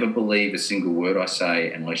said, never believe a single word I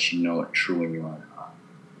say unless you know it true in your own heart.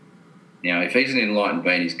 Now, if he's an enlightened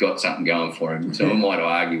being, he's got something going for him, so I might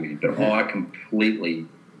argue with him, but I completely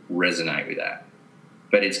resonate with that.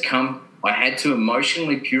 But I had to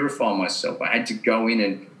emotionally purify myself. I had to go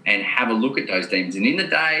in and have a look at those demons. And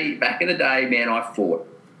back in the day, man, I fought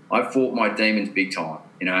my demons big time,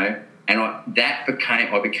 and I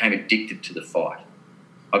became addicted to the fight.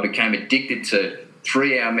 I became addicted to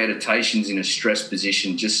 3-hour meditations in a stress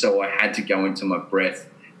position just so I had to go into my breath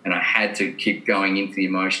and I had to keep going into the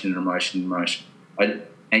emotion.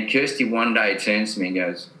 And Kirsty one day turns to me and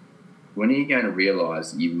goes, when are you going to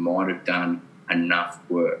realise that you might have done enough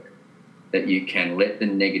work that you can let the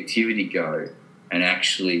negativity go and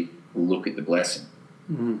actually look at the blessing?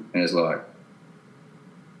 Mm-hmm. And it's like,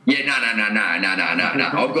 yeah, no.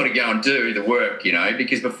 I've got to go and do the work,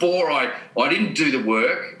 because before I didn't do the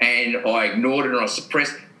work and I ignored it and I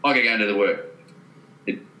suppressed, I got to go and do the work.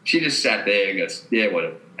 She just sat there and goes, yeah,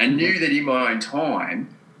 whatever. And knew that in my own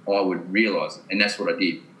time I would realise it, and that's what I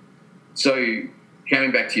did. So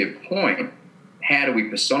coming back to your point, how do we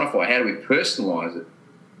personify, how do we personalise it?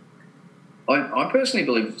 I personally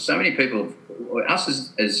believe so many people, us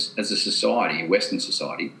as a society, a Western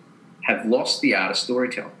society, have lost the art of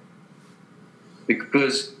storytelling.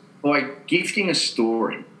 Because by gifting a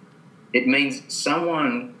story, it means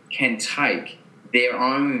someone can take their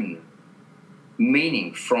own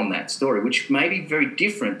meaning from that story, which may be very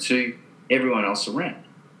different to everyone else around.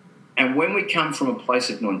 And when we come from a place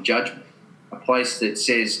of non-judgment, a place that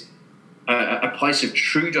says, a place of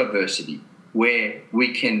true diversity, where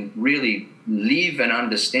we can really live and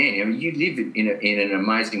understand. You live in an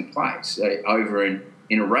amazing place over in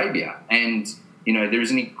Arabia, and there is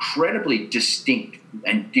an incredibly distinct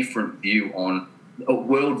and different view on a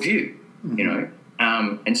worldview.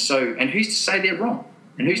 And who's to say they're wrong,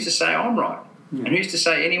 and who's to say I'm right, and who's to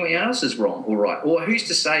say anyone else is wrong or right, or who's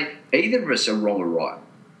to say either of us are wrong or right?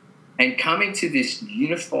 And coming to this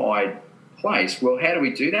unified place, well, how do we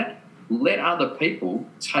do that? Let other people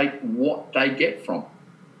take what they get from it.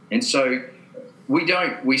 And so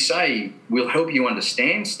we say we'll help you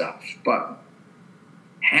understand stuff, but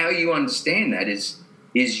how you understand that is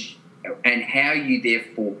and how you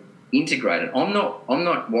therefore integrate it. I'm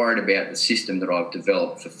not worried about the system that I've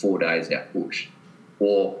developed for 4 days out bush,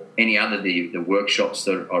 or any other the workshops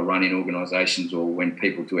that I run in organisations, or when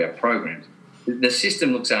people do our programs. The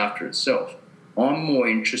system looks after itself. I'm more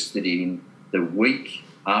interested in the week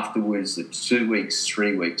afterwards, the 2 weeks,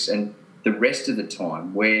 3 weeks, and the rest of the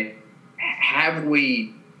time, where have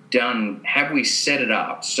we set it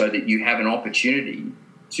up so that you have an opportunity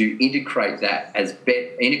to integrate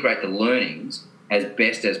integrate the learnings as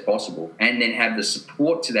best as possible, and then have the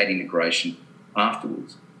support to that integration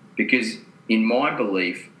afterwards. Because in my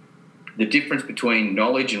belief, the difference between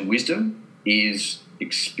knowledge and wisdom is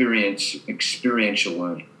experiential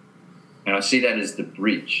learning. And I see that as the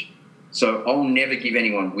bridge. So I'll never give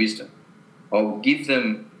anyone wisdom. I'll give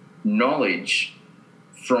them knowledge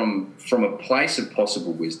from a place of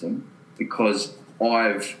possible wisdom, because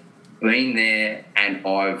I've been there and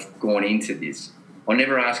I've gone into this. I'll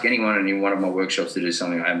never ask anyone in one of my workshops to do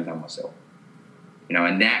something I haven't done myself.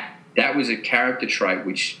 And that was a character trait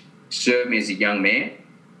which served me as a young man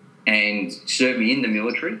and served me in the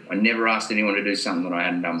military. I never asked anyone to do something that I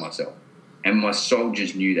hadn't done myself. And my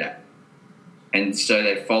soldiers knew that. And so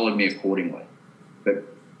they followed me accordingly. But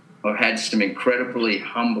I've had some incredibly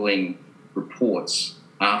humbling reports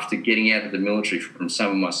after getting out of the military from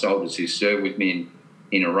some of my soldiers who served with me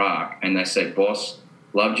in Iraq, and they say, "Boss,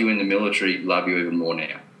 loved you in the military, love you even more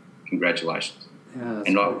now. Congratulations." Yeah,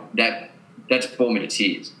 and that's brought me to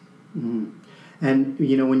tears. Mm-hmm. And,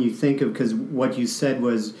 when you think of, because what you said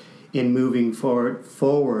was, in moving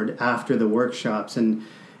forward after the workshops. And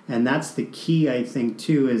that's the key, I think,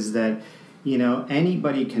 too, is that,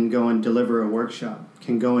 anybody can go and deliver a workshop,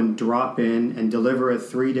 can go and drop in and deliver a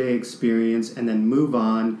 3-day experience and then move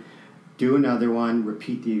on, do another one,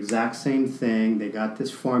 repeat the exact same thing. They got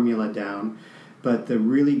this formula down. But the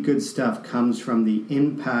really good stuff comes from the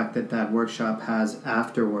impact that workshop has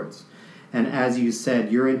afterwards. And as you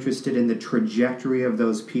said, you're interested in the trajectory of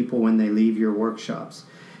those people when they leave your workshops.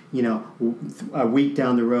 A week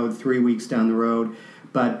down the road, 3 weeks down the road.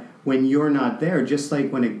 But when you're not there, just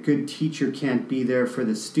like when a good teacher can't be there for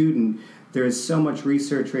the student, there is so much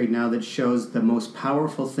research right now that shows the most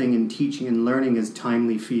powerful thing in teaching and learning is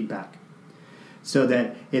timely feedback. So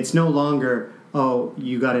that it's no longer, oh,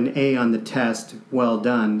 you got an A on the test, well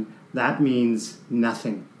done. That means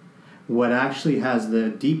nothing. What actually has the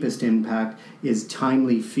deepest impact is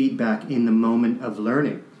timely feedback in the moment of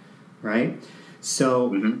learning, right?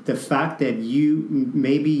 So the fact that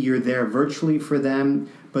maybe you're there virtually for them,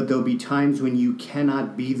 but there'll be times when you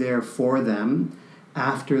cannot be there for them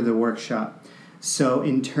after the workshop. So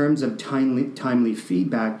in terms of timely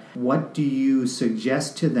feedback, what do you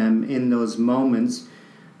suggest to them in those moments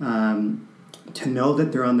to know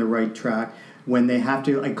that they're on the right track when they have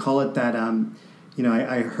to, I call it that,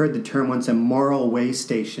 I heard the term once, a moral weigh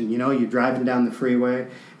station. You're driving down the freeway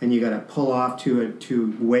and you got to pull off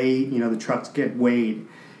to weigh, the trucks get weighed.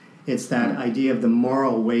 It's that idea of the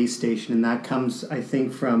moral weigh station, and that comes, I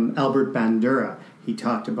think, from Albert Bandura. He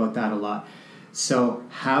talked about that a lot. So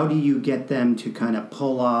how do you get them to kind of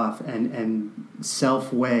pull off and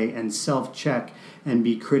self-weigh and self-check and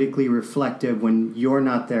be critically reflective when you're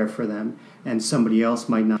not there for them and somebody else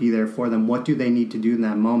might not be there for them? What do they need to do in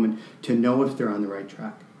that moment to know if they're on the right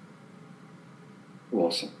track?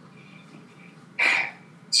 Awesome.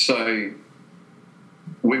 So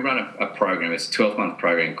we run a program, it's a 12-month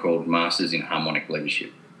program called Masters in Harmonic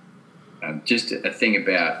Leadership. Just a thing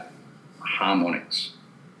about harmonics.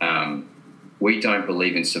 We don't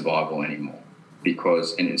believe in survival anymore and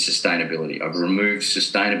in sustainability. I've removed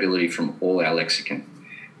sustainability from all our lexicon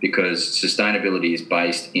because sustainability is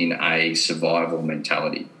based in a survival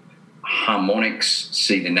mentality. Harmonics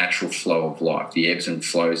see the natural flow of life, the ebbs and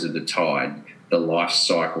flows of the tide, the life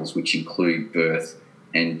cycles, which include birth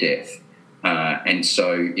and death. And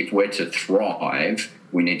so if we're to thrive,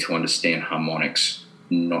 we need to understand harmonics,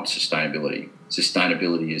 not sustainability.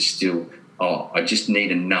 Sustainability is still, I just need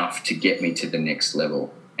enough to get me to the next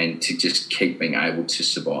level and to just keep being able to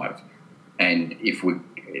survive. And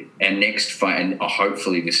our next phase, and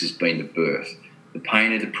hopefully this has been the birth, the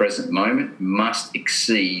pain of the present moment must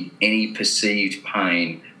exceed any perceived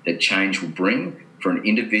pain that change will bring for an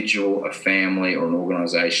individual, a family, or an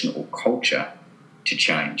organisation or culture to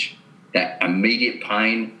change. That immediate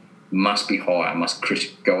pain must be higher, must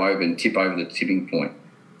go over and tip over the tipping point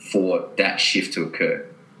for that shift to occur.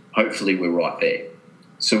 Hopefully we're right there.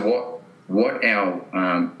 So what our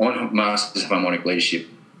on Masters of Harmonic Leadership,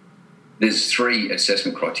 there's 3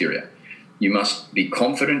 assessment criteria. You must be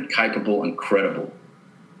confident, capable, and credible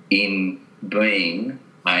in being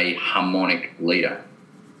a harmonic leader.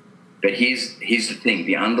 But here's the thing.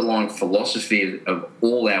 The underlying philosophy of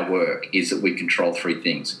all our work is that we control 3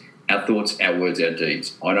 things: our thoughts, our words, our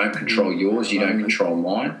deeds. I don't control yours, you don't control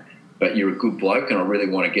mine, but you're a good bloke and I really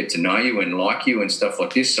want to get to know you and like you and stuff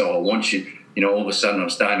like this, so I want you, all of a sudden I'm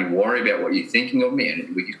starting to worry about what you're thinking of me,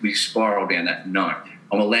 and we spiral down that. No,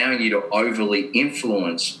 I'm allowing you to overly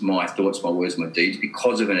influence my thoughts, my words, my deeds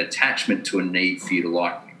because of an attachment to a need for you to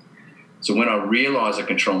like me. So when I realise I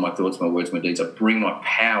control my thoughts, my words, my deeds, I bring my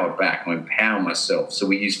power back. I empower myself. So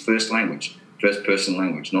we use first person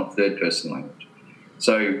language, not third person language.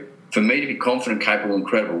 So for me to be confident, capable, and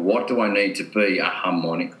credible, what do I need to be a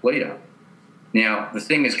harmonic leader? Now, the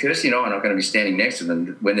thing is, Kirsty and I are not going to be standing next to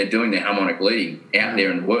them when they're doing their harmonic leading out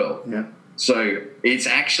there in the world. Yeah. So it's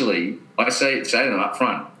actually, I say to them up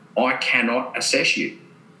front, I cannot assess you.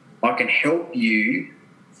 I can help you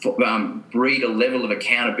breed a level of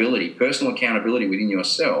accountability, personal accountability within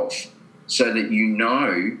yourself, so that you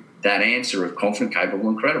know that answer of confident, capable,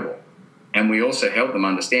 and credible. And we also help them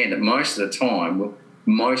understand that most of the time,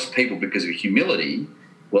 most people, because of humility,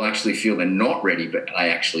 will actually feel they're not ready, but they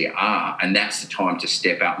actually are. And that's the time to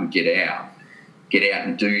step up and get out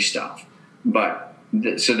and do stuff. But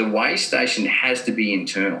so the weigh station has to be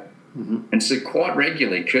internal. Mm-hmm. And so quite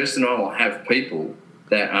regularly, Kirsten and I will have people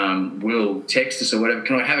that will text us or whatever,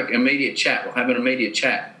 can I have an immediate chat? We'll have an immediate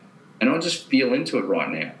chat. And I'll just feel into it right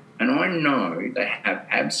now. And I know they have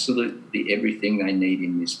absolutely everything they need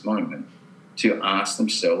in this moment to ask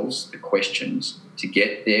themselves the questions to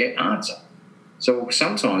get their answer. So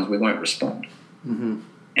sometimes we won't respond. Mm-hmm.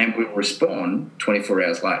 and we'll respond 24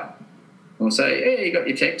 hours later. We'll say, hey, you got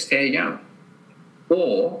your text, how you going?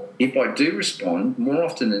 Or if I do respond, more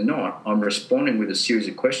often than not, I'm responding with a series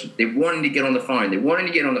of questions. They're wanting to get on the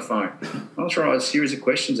phone. I'll throw a series of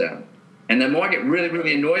questions at them. And they might get really,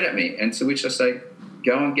 really annoyed at me. And to which I say,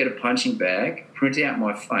 go and get a punching bag, print out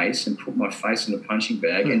my face and put my face in the punching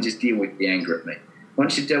bag and just deal with the anger at me.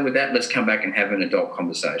 Once you've dealt with that, let's come back and have an adult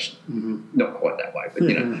conversation. Not quite that way, but,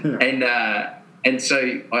 you know. And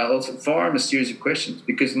so I also fire them a series of questions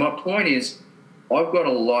because my point is I've got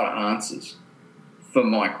a lot of answers for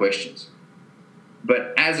my questions.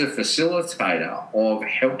 But as a facilitator of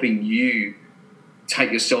helping you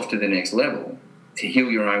take yourself to the next level, to heal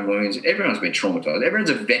your own wounds, everyone's been traumatized. Everyone's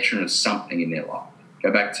a veteran of something in their life.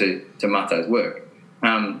 Go back to Matto's work.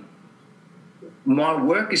 My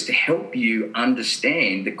work is to help you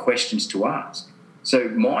understand the questions to ask. So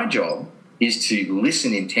my job is to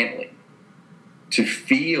listen intently, to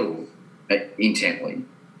feel intently,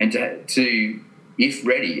 and to, if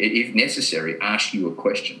ready, if necessary, ask you a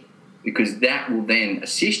question, because that will then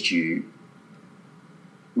assist you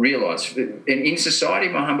realise. And in society,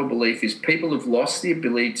 my humble belief is people have lost the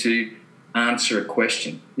ability to answer a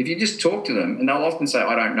question. If you just talk to them, and they'll often say,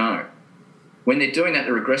 I don't know. When they're doing that,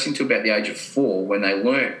 they're regressing to about the age of 4 when they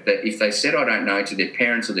learnt that if they said I don't know to their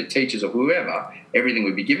parents or their teachers or whoever, everything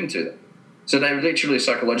would be given to them. So they literally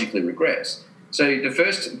psychologically regress. So the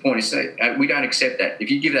first point is that we don't accept that.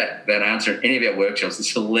 If you give that answer at any of our workshops,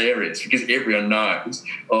 it's hilarious because everyone knows,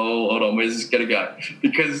 oh, hold on, where's this going to go?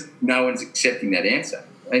 Because no one's accepting that answer.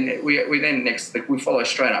 And we then we follow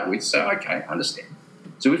straight up with, so, okay, understand.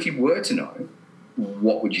 So if you were to know,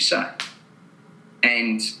 what would you say?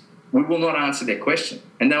 And we will not answer their question.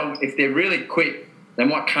 And if they're really quick, they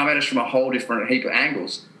might come at us from a whole different heap of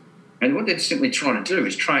angles. And what they're simply trying to do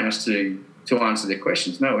is train us to answer their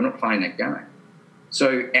questions. No, we're not playing that game.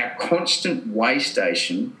 So our constant way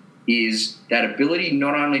station is that ability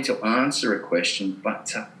not only to answer a question, but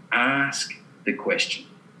to ask the question.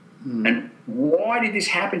 And why did this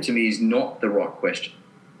happen to me is not the right question.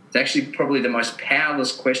 It's actually probably the most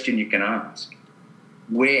powerless question you can ask.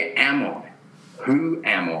 Where am I? Who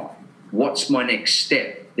am I? What's my next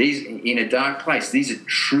step? These, in a dark place, these are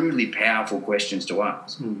truly powerful questions to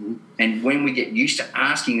ask. And when we get used to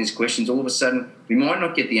asking these questions, all of a sudden we might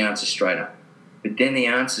not get the answer straight up, but then the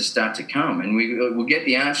answers start to come, and we'll get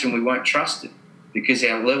the answer and we won't trust it because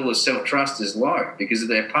our level of self-trust is low because of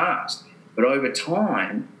their past. But over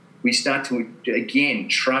time, we start to, again,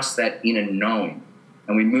 trust that inner knowing.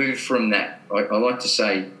 And we move from that. I like to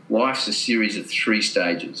say life's a series of 3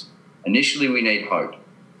 stages. Initially, we need hope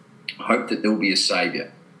that there will be a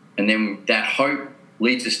saviour. And then that hope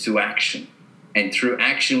leads us to action. And through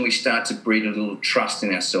action, we start to breed a little trust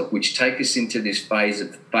in ourselves, which takes us into this phase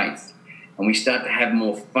of faith. And we start to have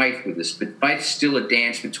more faith with us. But faith's still a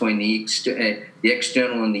dance between the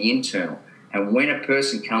external and the internal. And when a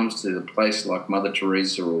person comes to the place like Mother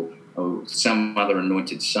Teresa or some other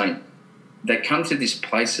anointed saint, they come to this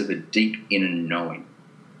place of a deep inner knowing,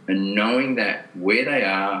 and knowing that where they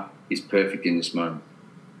are is perfect in this moment.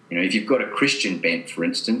 You know, if you've got a Christian bent, for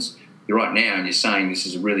instance, you're right now and you're saying this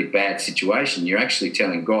is a really bad situation, you're actually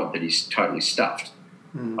telling God that he's totally stuffed.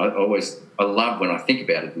 I love when I think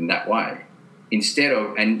about it in that way.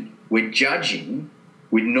 And we're judging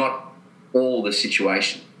with not all the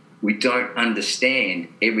situation. We don't understand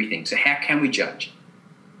everything. So how can we judge?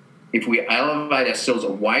 If we elevate ourselves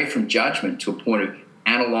away from judgment to a point of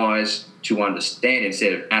analyse to understand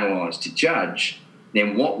instead of analyse to judge,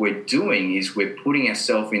 then what we're doing is we're putting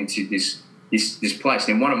ourselves into this place.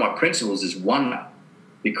 And one of my principles is wonder,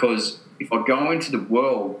 because if I go into the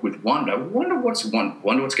world with wonder what's going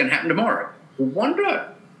to happen tomorrow.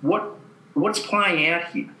 Wonder what's playing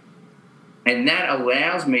out here. And that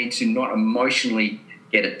allows me to not emotionally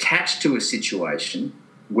get attached to a situation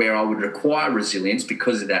where I would require resilience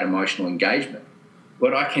because of that emotional engagement.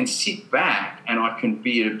 But I can sit back and I can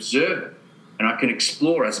be an observer and I can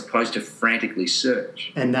explore as opposed to frantically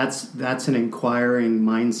search. And that's an inquiry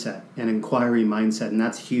mindset, and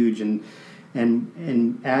that's huge.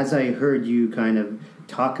 And as I heard you kind of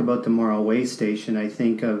talk about the moral way station, I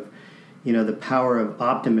think of, you know, the power of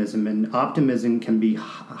optimism, and optimism can be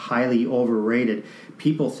highly overrated.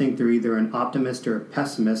 People think they're either an optimist or a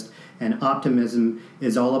pessimist, and optimism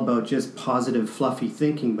is all about just positive, fluffy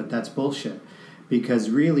thinking, but that's bullshit.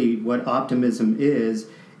 Because really what optimism is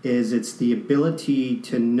it's the ability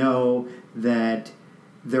to know that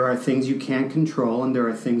there are things you can't control and there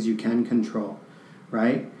are things you can control,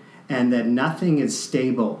 right? And that nothing is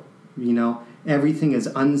stable, you know, everything is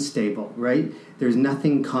unstable, right? There's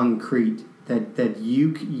nothing concrete that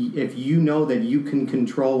you, if you know that you can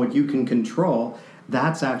control what you can control,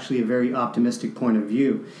 that's actually a very optimistic point of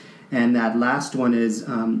view. And that last one is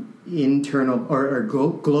internal or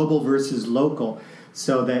global versus local.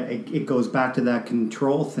 So that it goes back to that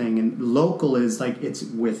control thing. And local is like it's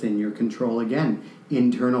within your control again,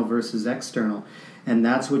 internal versus external. And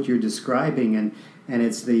that's what you're describing. And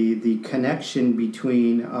it's the connection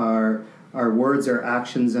between our words, our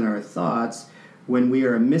actions, and our thoughts. When we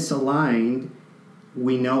are misaligned,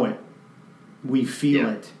 we know it. We feel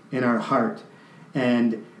it in our heart.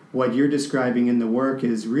 And what you're describing in the work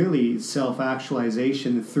is really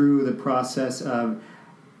self-actualization through the process of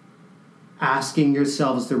asking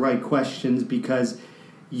yourselves the right questions, because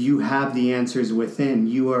you have the answers within.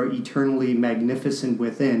 You are eternally magnificent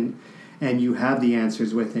within, and you have the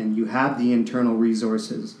answers within. You have the internal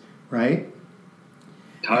resources, right?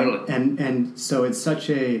 Totally. And so it's such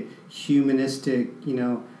a humanistic,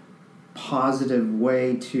 positive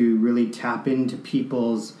way to really tap into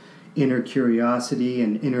people's inner curiosity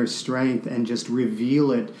and inner strength and just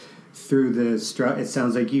reveal it through it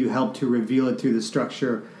sounds like you help to reveal it through the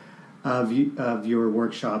structure of your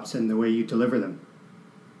workshops and the way you deliver them.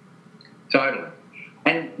 Totally.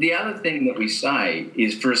 And the other thing that we say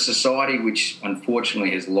is, for a society which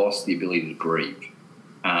unfortunately has lost the ability to grieve,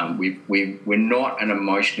 we're not an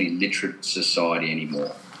emotionally literate society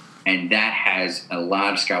anymore. And that has a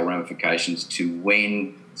large-scale ramifications to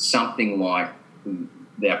when something like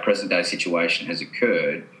our present-day situation has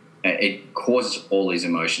occurred. It causes all these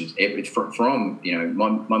emotions.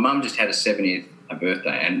 My mum just had a 70th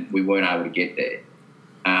birthday, and we weren't able to get there.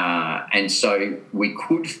 And so we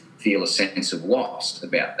could feel a sense of loss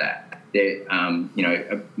about that.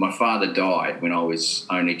 My father died when I was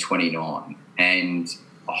only 29, and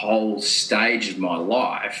a whole stage of my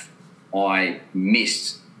life I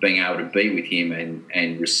missed being able to be with him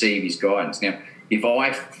and receive his guidance. Now, if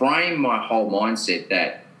I frame my whole mindset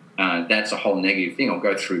that that's a whole negative thing, I'll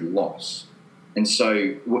go through loss. And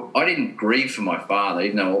so I didn't grieve for my father,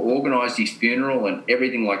 even though I organised his funeral and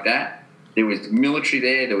everything like that. There was the military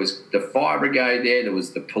there, there was the fire brigade there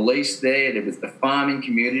was the police there was the farming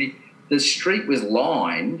community. The street was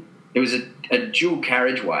lined. It was a dual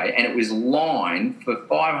carriageway, and it was lined for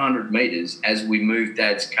 500 metres as we moved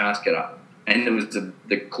Dad's casket up. And there was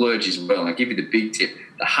the clergy as well. And I'll give you the big tip.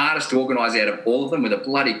 The hardest to organise out of all of them were the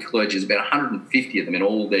bloody clergy. There's about 150 of them in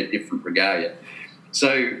all their different regalia.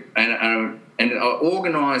 So, and I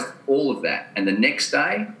organised all of that. And the next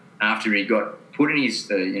day, after he got put in his,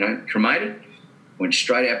 cremated, went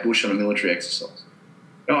straight out bush on a military exercise.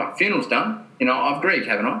 All right, funeral's done. I've grieved,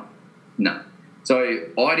 haven't I? No. So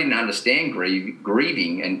I didn't understand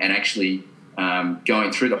grieving and actually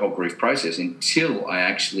going through the whole grief process until I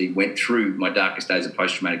actually went through my darkest days of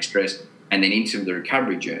post-traumatic stress and then into the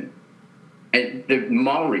recovery journey. And the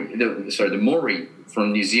Maori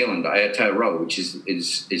from New Zealand, Aotearoa, which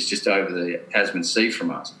is just over the Tasman Sea from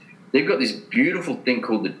us, they've got this beautiful thing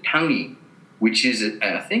called the tangi, which is,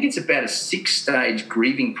 I think it's about a 6-stage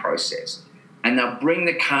grieving process. And they'll bring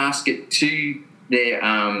the casket to their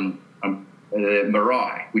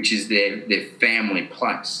marae, which is their family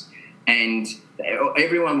place. And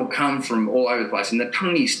everyone will come from all over the place, and the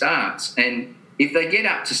tangi starts. And if they get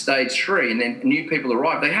up to stage 3 and then new people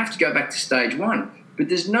arrive, they have to go back to stage 1. But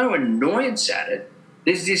there's no annoyance at it.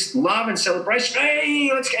 There's this love and celebration. Hey,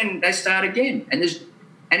 and they start again. And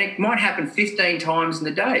it might happen 15 times in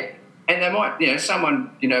the day. And they might, someone,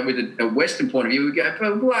 with a Western point of view would go,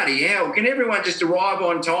 oh, bloody hell, can everyone just arrive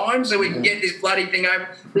on time so we can get this bloody thing over?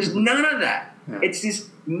 There's none of that. Yeah. It's this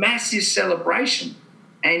massive celebration.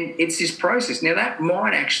 And it's this process. Now, that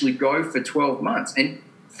might actually go for 12 months. And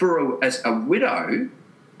as a widow,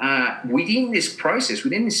 within this process,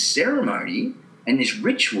 within this ceremony and this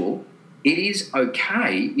ritual, it is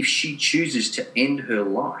okay if she chooses to end her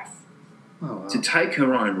life, to take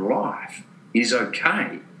her own life. It is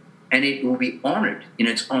okay, and it will be honoured in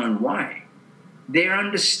its own way. Their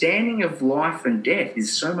understanding of life and death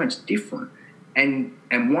is so much different. And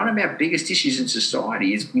one of our biggest issues in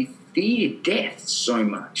society is we fear death so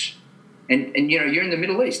much. And you're in the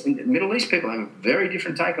Middle East. In the Middle East, people have a very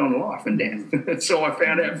different take on life and death. So I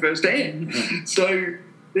found out firsthand. So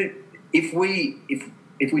if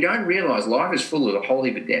we don't realise life is full of a whole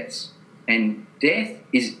heap of deaths, and death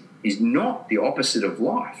is not the opposite of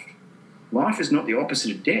life. Life is not the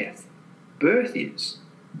opposite of death. Birth is.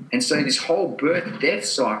 And so this whole birth-death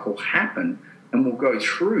cycle happen and we'll go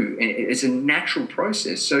through, and it's a natural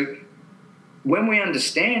process. So when we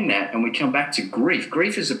understand that and we come back to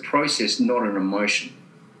grief is a process, not an emotion.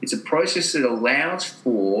 It's a process that allows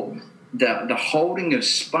for the holding of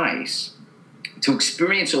space to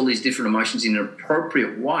experience all these different emotions in an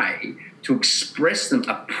appropriate way, to express them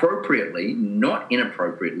appropriately, not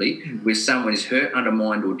inappropriately, where someone is hurt,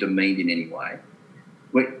 undermined, or demeaned in any way.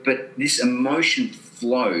 But this emotion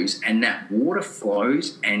flows, and that water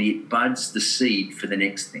flows, and it buds the seed for the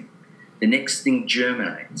next thing. The next thing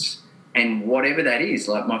germinates. And whatever that is,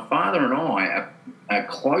 like my father and I are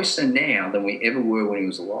closer now than we ever were when he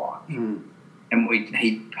was alive. And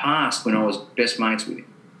he passed when I was best mates with him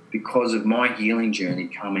because of my healing journey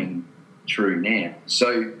coming through now.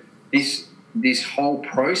 So this whole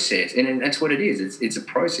process, and that's what it is. It's a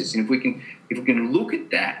process. And if we can look at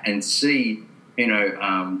that and see,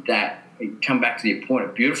 that come back to the point, a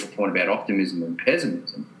beautiful point about optimism and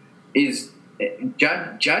pessimism, is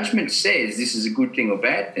judgment says this is a good thing or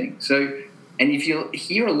bad thing. So, and if you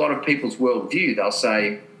hear a lot of people's worldview, they'll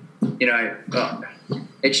say,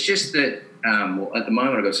 it's just that. At the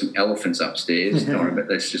moment, I've got some elephants upstairs. Sorry, but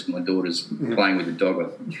that's just my daughter's playing with the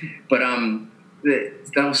dog. But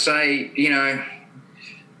they'll say,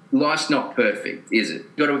 life's not perfect, is it?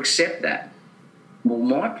 You've got to accept that. Well,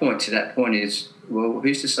 my point to that point is, well,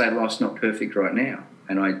 who's to say life's not perfect right now?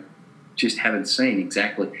 And I just haven't seen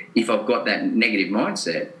exactly if I've got that negative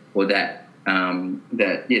mindset or that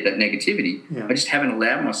negativity. Yeah. I just haven't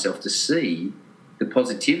allowed myself to see the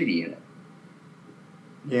positivity in it.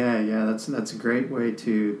 Yeah, that's a great way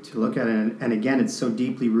to look at it. And again, it's so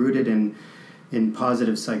deeply rooted in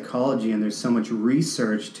positive psychology, and there's so much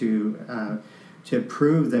research to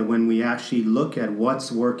prove that when we actually look at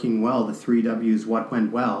what's working well, the 3 W's, what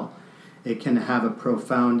went well, it can have a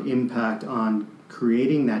profound impact on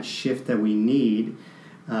creating that shift that we need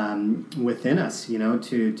within us,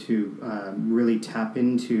 to really tap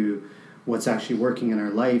into what's actually working in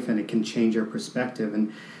our life, and it can change our perspective.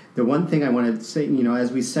 And the one thing I want to say,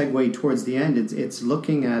 as we segue towards the end, it's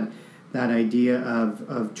looking at that idea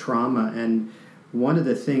of trauma. And one of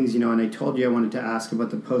the things, and I told you I wanted to ask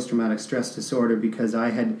about the post-traumatic stress disorder because I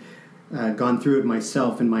had gone through it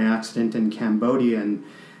myself in my accident in Cambodia,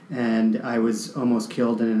 and I was almost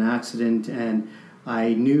killed in an accident, and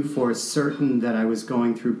I knew for certain that I was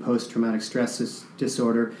going through post-traumatic stress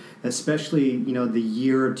disorder, especially, the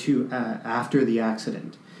year or two after the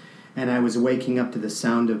accident. And I was waking up to the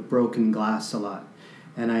sound of broken glass a lot.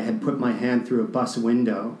 And I had put my hand through a bus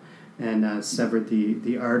window and severed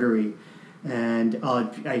the artery. And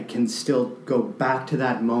I can still go back to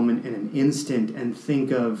that moment in an instant and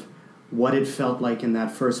think of what it felt like in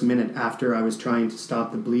that first minute after I was trying to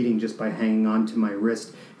stop the bleeding just by hanging on to my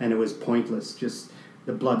wrist. And it was pointless. Just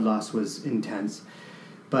the blood loss was intense.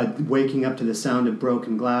 But waking up to the sound of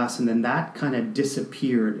broken glass, and then that kind of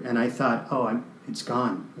disappeared. And I thought, it's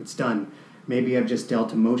gone. It's done. Maybe I've just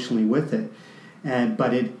dealt emotionally with it.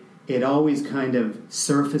 But it always kind of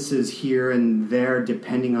surfaces here and there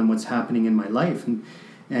depending on what's happening in my life.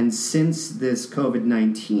 And since this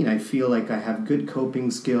COVID-19, I feel like I have good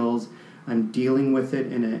coping skills. I'm dealing with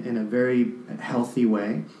it in a very healthy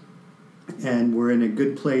way. And we're in a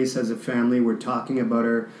good place as a family. We're talking about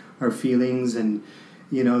our feelings and,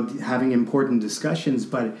 having important discussions.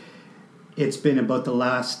 But it's been about the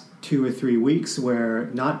last 2 or 3 weeks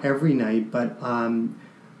where, not every night, but I'm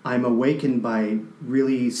awakened by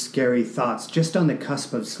really scary thoughts just on the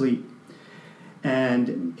cusp of sleep.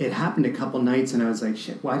 And it happened a couple nights, and I was like,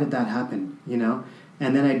 shit, why did that happen?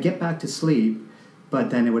 And then I'd get back to sleep, but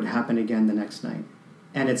then it would happen again the next night.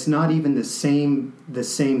 And it's not even the same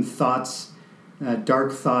thoughts,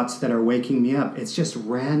 dark thoughts that are waking me up. It's just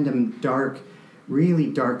random really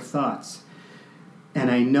dark thoughts.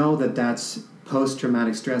 And I know that that's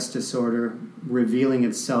post-traumatic stress disorder revealing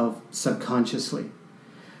itself subconsciously.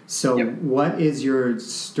 So What is your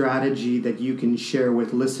strategy that you can share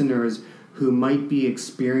with listeners who might be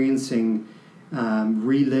experiencing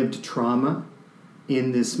relived trauma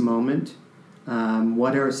in this moment?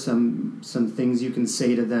 What are some things you can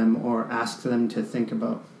say to them or ask them to think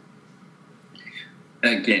about?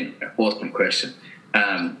 Again, awesome question.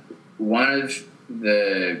 One of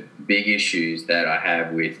the big issues that I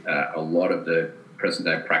have with a lot of the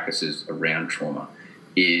present-day practices around trauma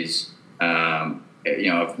is,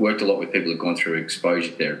 I've worked a lot with people who've gone through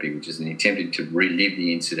exposure therapy, which is an attempt to relive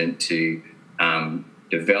the incident to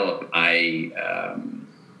develop a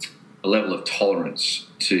level of tolerance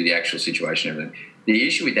to the actual situation. And the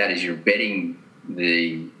issue with that is you're embedding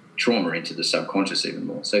the trauma into the subconscious even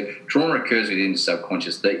more. So trauma occurs within the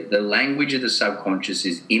subconscious. The language of the subconscious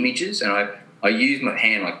is images, and I use my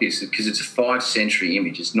hand like this because it's a 5 sensory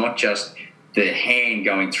image. It's not just the hand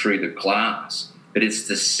going through the glass, but it's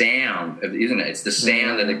the sound, isn't it? It's the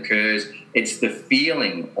sound that occurs. It's the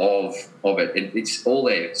feeling of it. It's all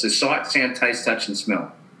there. So sight, sound, taste, touch, and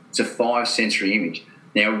smell. It's a 5 sensory image.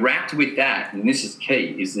 Now, wrapped with that, and this is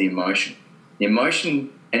key, is the emotion. The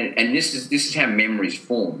emotion, and this is how memories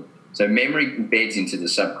form. So memory embeds into the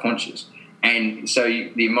subconscious. And so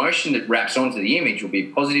the emotion that wraps onto the image will be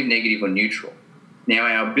positive, negative, or neutral. Now,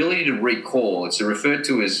 our ability to recall, it's referred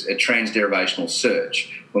to as a transderivational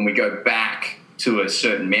search. When we go back to a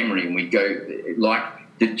certain memory and we go, like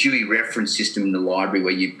the Dewey reference system in the library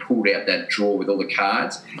where you pulled out that drawer with all the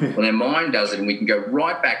cards, well, our mind does it and we can go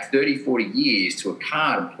right back 30, 40 years to a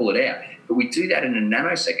card and pull it out. But we do that in a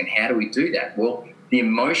nanosecond. How do we do that? Well, the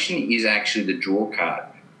emotion is actually the draw card.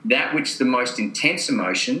 That which the most intense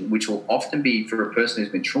emotion, which will often be for a person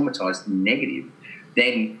who's been traumatized, negative,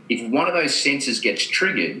 then if one of those senses gets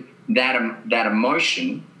triggered, that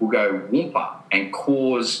emotion will go whoompa and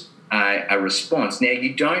cause a response. Now,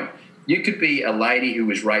 you could be a lady who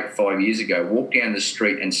was raped 5 years ago, walk down the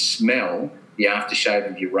street and smell the aftershave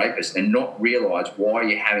of your rapist and not realise why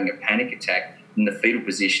you're having a panic attack in the fetal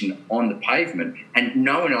position on the pavement, and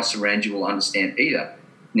no one else around you will understand either.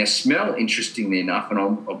 Now, smell, interestingly enough, and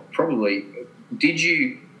I'll probably, do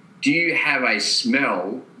you have a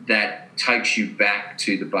smell that takes you back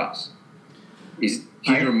to the bus? Do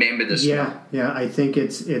you remember the smell? Yeah. I think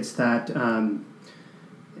it's that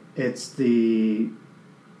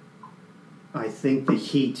I think the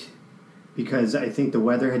heat, because I think the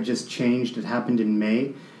weather had just changed. It happened in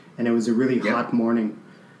May, and it was a really hot morning.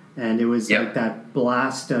 And it was like that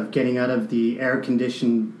blast of getting out of the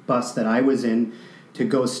air-conditioned bus that I was in to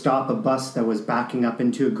go stop a bus that was backing up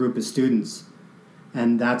into a group of students.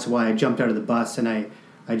 And that's why I jumped out of the bus, and I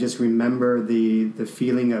just remember the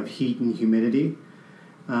feeling of heat and humidity.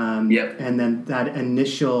 And then that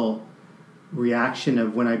initial reaction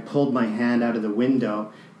of when I pulled my hand out of the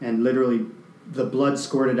window and literally the blood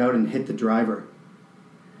squirted out and hit the driver.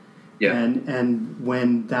 Yeah. And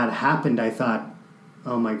when that happened, I thought,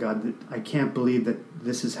 oh my God, I can't believe that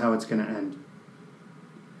this is how it's going to end.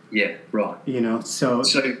 Yeah, right. So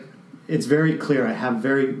it's very clear. I have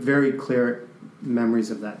very, very clear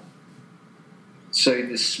memories of that. So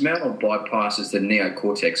the smell bypasses the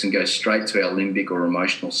neocortex and goes straight to our limbic or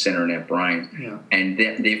emotional center in our brain, and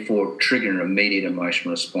therefore trigger an immediate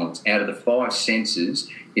emotional response. Out of the 5 senses,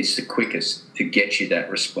 it's the quickest to get you that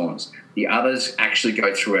response. The others actually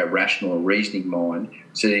go through our rational or reasoning mind.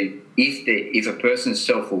 So if a person is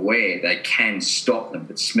self-aware, they can stop them.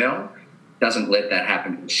 But smell doesn't let that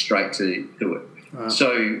happen, straight to it. Wow.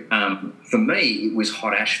 So for me, it was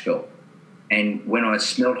hot asphalt. And when I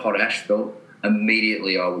smelled hot asphalt,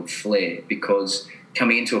 immediately I would flare, because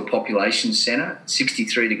coming into a population centre,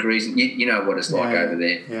 63 degrees, you know what it's like over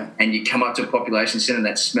there, and you come up to a population centre,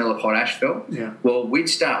 that smell of hot asphalt, well, we'd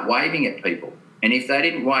start waving at people. And if they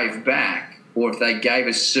didn't wave back, or if they gave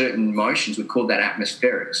us certain motions, we called that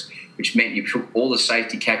atmospherics, which meant you took all the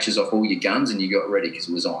safety catches off all your guns and you got ready because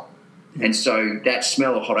it was on. Yeah. And so that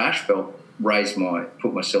smell of hot asphalt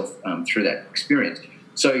put myself through that experience.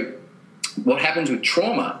 So what happens with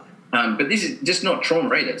trauma, but this is just not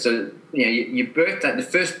trauma either. So, your birthday, the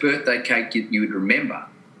first birthday cake you would remember,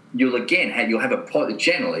 you'll have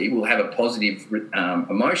generally will have a positive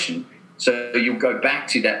emotion. So you'll go back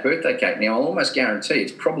to that birthday cake. Now, I'll almost guarantee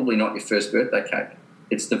it's probably not your first birthday cake.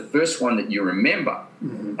 It's the first one that you remember.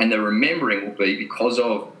 Mm-hmm. And the remembering will be because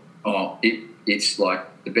of, it's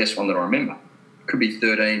like the best one that I remember. Could be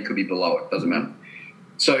 13, could be below it, doesn't matter.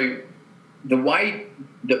 So the way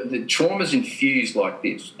the trauma's infused like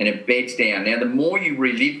this, and it beds down. Now, the more you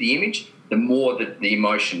relive the image, the more the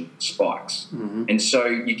emotion spikes. Mm-hmm. And so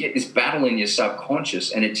you get this battle in your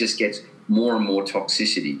subconscious, and it just gets more and more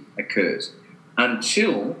toxicity occurs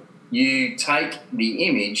until you take the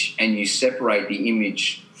image and you separate the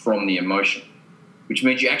image from the emotion, which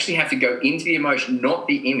means you actually have to go into the emotion, not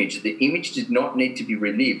the image. The image does not need to be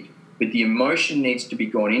relived, but the emotion needs to be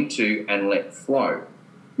gone into and let flow.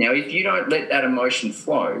 Now, if you don't let that emotion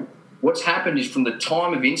flow, what's happened is from the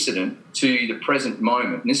time of incident to the present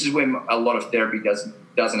moment, and this is where a lot of therapy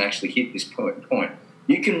doesn't actually hit this point,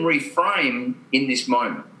 you can reframe in this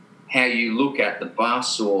moment how you look at the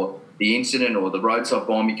bus or the incident or the roadside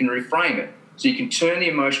bomb. You can reframe it. So you can turn the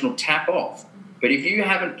emotional tap off. But if you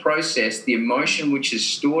haven't processed the emotion which is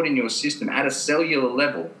stored in your system at a cellular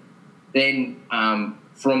level, then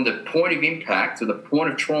from the point of impact or the point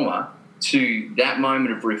of trauma to that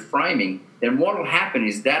moment of reframing, then what will happen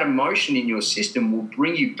is that emotion in your system will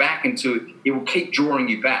bring you back it will keep drawing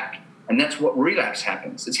you back. And that's what relapse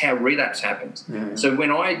happens. That's how relapse happens. Yeah. So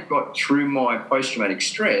when I got through my post-traumatic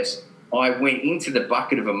stress, I went into the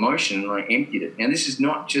bucket of emotion and I emptied it. Now, this is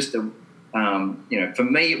not just for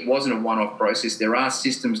me, it wasn't a one-off process. There are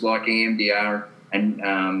systems like EMDR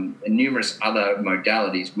and numerous other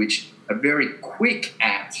modalities which are very quick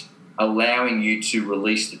at allowing you to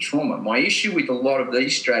release the trauma. My issue with a lot of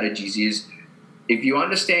these strategies is if you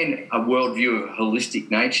understand a worldview of holistic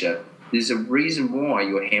nature, there's a reason why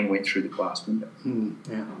your hand went through the glass window.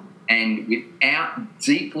 Yeah. And without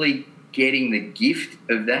deeply getting the gift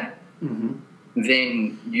of that,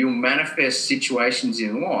 then you'll manifest situations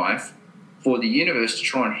in life for the universe to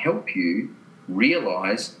try and help you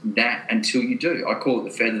realize that until you do. I call it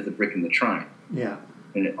the feather, the brick, and the train. Yeah.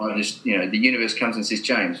 And I just, the universe comes and says,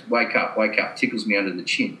 James, wake up, tickles me under the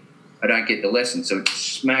chin. I don't get the lesson, so it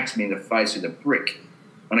smacks me in the face with a brick.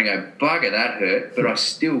 And I go, bugger, that hurt, but I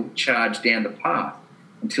still charge down the path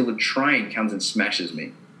until the train comes and smashes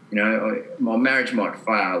me. My marriage might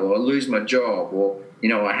fail, or I lose my job, or,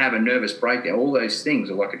 I have a nervous breakdown. All those things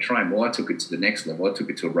are like a train. Well, I took it to the next level. I took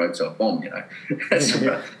it to a roadside bomb, That's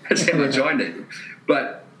how much I need.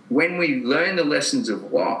 But when we learn the lessons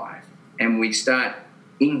of life and we start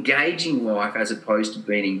engaging life as opposed to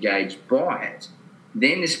being engaged by it,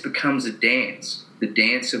 then this becomes a dance, the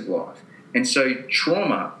dance of life. And so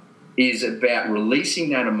trauma is about releasing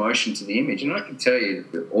that emotion to the image. And I can tell you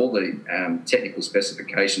that all the technical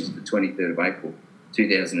specifications of the 23rd of April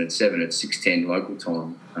 2007 at 6:10 local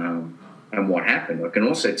time and what happened. I can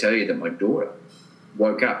also tell you that my daughter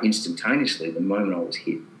woke up instantaneously the moment I was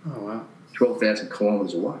hit. Oh, wow. 12,000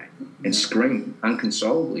 kilometres away and screamed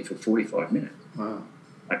unconsolably for 45 minutes. Wow.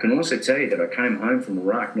 I can also tell you that I came home from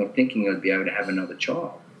Iraq not thinking I'd be able to have another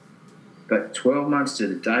child. But 12 months to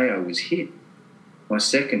the day I was hit, my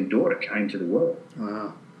second daughter came to the world.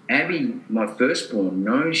 Wow. Abby, my firstborn,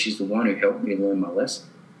 knows she's the one who helped me learn my lesson.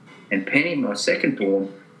 And Penny, my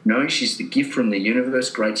secondborn, knows she's the gift from the universe,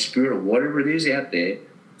 great spirit, or whatever it is out there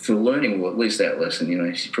for learning, well, at least that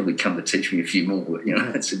lesson. She's probably come to teach me a few more, but,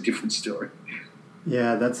 that's a different story.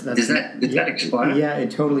 Yeah, that's Does that explain it? Yeah,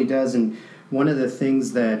 it totally does. And one of the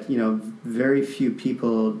things that, very few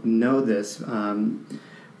people know this,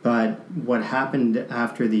 but what happened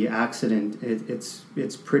after the accident,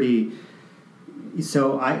 it's pretty...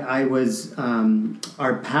 So I was...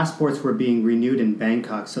 our passports were being renewed in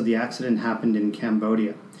Bangkok, so the accident happened in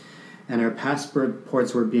Cambodia. And our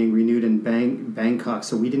passports were being renewed in Bangkok,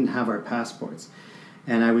 so we didn't have our passports.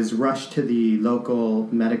 And I was rushed to the local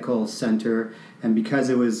medical center, and because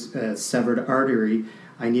it was a severed artery,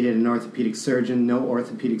 I needed an orthopedic surgeon. No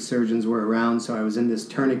orthopedic surgeons were around, so I was in this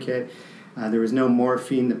tourniquet. There was no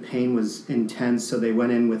morphine. The pain was intense, so they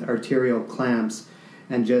went in with arterial clamps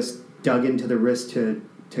and just dug into the wrist to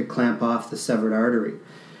clamp off the severed artery.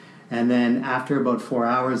 And then after about 4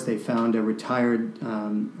 hours, they found a retired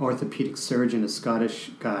orthopedic surgeon, a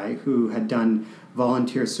Scottish guy, who had done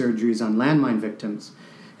volunteer surgeries on landmine victims.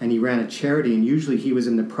 And he ran a charity, and usually he was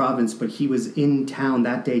in the province, but he was in town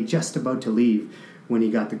that day, just about to leave, when he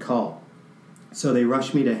got the call. So they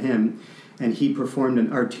rushed me to him, and he performed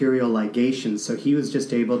an arterial ligation, so he was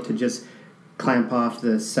just able to just clamp off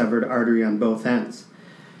the severed artery on both ends.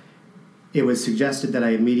 It was suggested that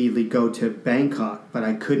I immediately go to Bangkok, but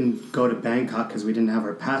I couldn't go to Bangkok because we didn't have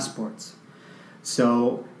our passports.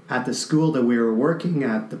 So at the school that we were working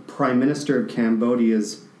at, the Prime Minister of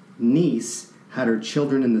Cambodia's niece had her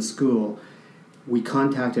children in the school. We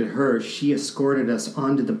contacted her. She escorted us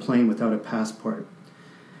onto the plane without a passport.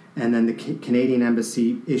 And then the Canadian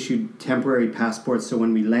Embassy issued temporary passports, so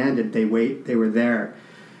when we landed, they were there.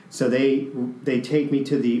 So they take me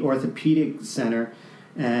to the orthopedic center,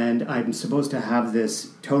 and I'm supposed to have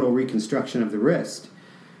this total reconstruction of the wrist.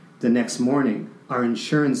 The next morning, our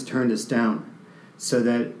insurance turned us down, so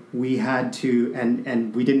that we had to,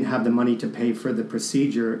 and we didn't have the money to pay for the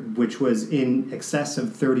procedure, which was in excess of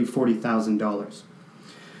 $30,000-$40,000.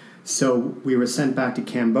 So we were sent back to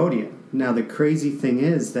Cambodia. Now, the crazy thing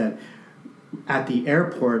is that at the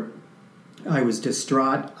airport, I was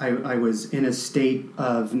distraught. I was in a state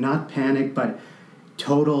of not panic, but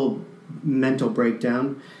total mental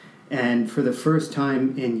breakdown. And for the first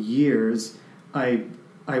time in years, I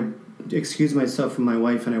excused myself from my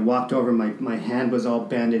wife, and I walked over. My hand was all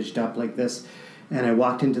bandaged up like this. And I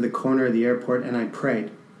walked into the corner of the airport, and I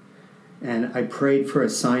prayed. And I prayed for a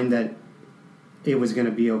sign that it was going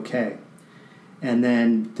to be okay. And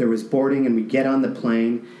then there was boarding, and we get on the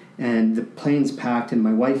plane, and the plane's packed, and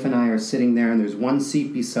my wife and I are sitting there, and there's one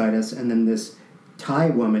seat beside us, and then this Thai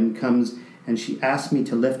woman comes, and she asked me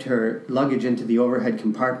to lift her luggage into the overhead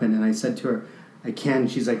compartment, and I said to her, I can.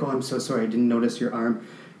 She's like, oh, I'm so sorry, I didn't notice your arm.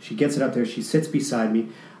 She gets it up there, she sits beside me.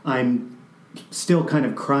 I'm still kind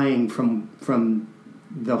of crying from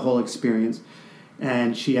the whole experience.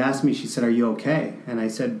 And she asked me, she said, are you okay? And I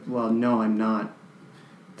said, well, no, I'm not.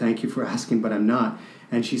 thank you for asking, but I'm not.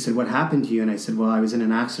 And she said, what happened to you? And I said, well, I was in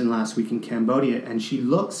an accident last week in Cambodia. And she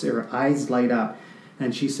looks, her eyes light up,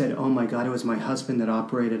 and she said, oh my God, it was my husband that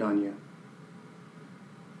operated on you.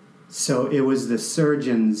 So it was the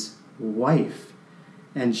surgeon's wife.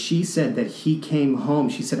 And she said that he came home.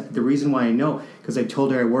 She said, the reason why I know, because I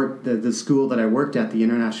told her I worked, the school that I worked at, the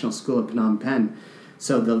International School of Phnom Penh.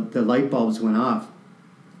 So the light bulbs went off.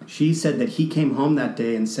 She said that he came home that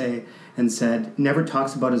day and said, never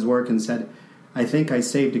talks about his work, and said, I think I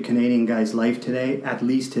saved a Canadian guy's life today, at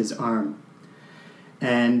least his arm.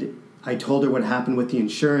 And I told her what happened with the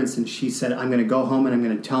insurance, and she said, I'm going to go home and I'm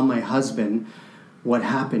going to tell my husband what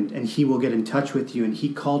happened, and he will get in touch with you. And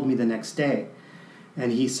he called me the next day,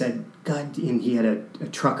 and he said, God, and he had a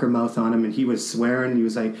trucker mouth on him, and he was swearing. He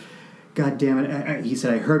was like, God damn it. He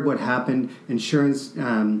said, I heard what happened. Insurance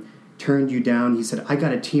turned you down. He said, I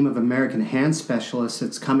got a team of American hand specialists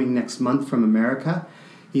that's coming next month from America.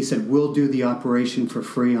 He said, we'll do the operation for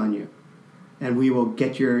free on you. And we will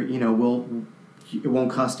get your, it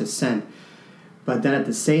won't cost a cent. But then at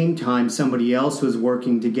the same time, somebody else was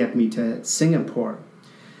working to get me to Singapore.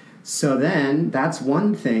 So then that's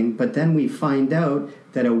one thing. But then we find out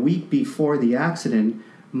that a week before the accident,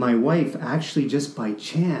 my wife actually just by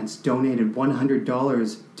chance donated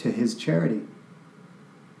 $100 to his charity.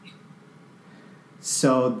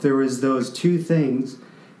 So there was those two things.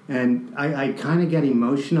 And I kind of get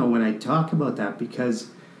emotional when I talk about that, because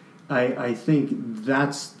I think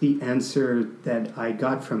that's the answer that I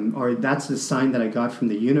got from, or that's the sign that I got from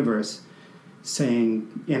the universe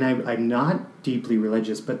saying, and I'm not deeply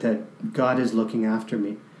religious, but that God is looking after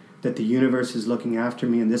me, that the universe is looking after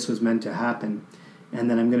me, and this was meant to happen,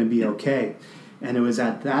 and that I'm going to be okay. And it was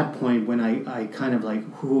at that point when I kind of like,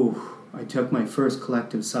 whew, I took my first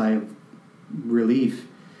collective sigh of relief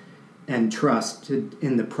and trust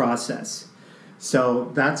in the process.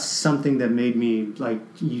 So that's something that made me, like,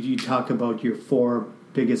 you talk about your 4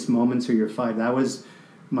 biggest moments or your 5. That was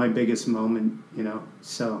my biggest moment,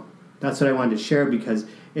 So that's what I wanted to share, because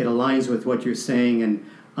it aligns with what you're saying and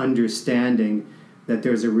understanding that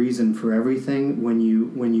there's a reason for everything when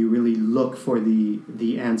you really look for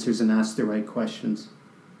the answers and ask the right questions.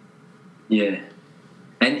 Yeah.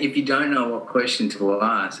 And if you don't know what question to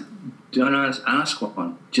ask, don't ask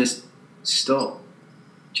one. Just stop,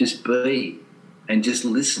 just be, and just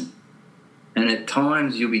listen. And at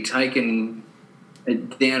times you'll be taken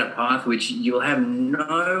down a path which you'll have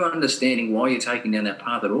no understanding why you're taking down that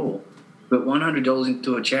path at all. But $100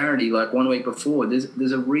 into a charity, like 1 week before,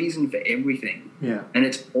 there's a reason for everything. Yeah. And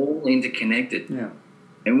it's all interconnected. Yeah.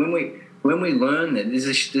 And when we learn that, there's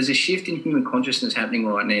a shift in human consciousness happening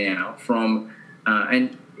right now from a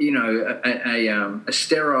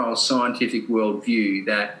sterile scientific worldview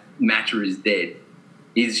that matter is dead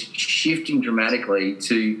is shifting dramatically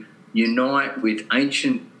to unite with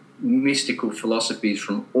ancient mystical philosophies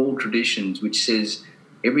from all traditions, which says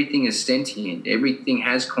everything is sentient, everything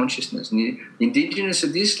has consciousness. And the indigenous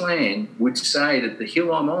of this land would say that the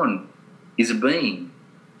hill I'm on is a being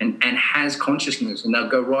and has consciousness, and they'll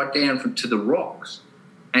go right down to the rocks.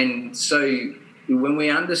 And so when we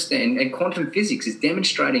understand, and quantum physics is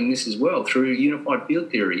demonstrating this as well through unified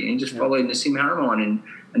field theory, and just following Nassim Haramein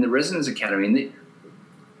and the Resonance Academy, and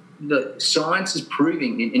the science is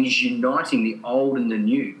proving and is uniting the old and the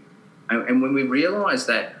new. And when we realise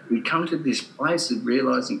that, we come to this place of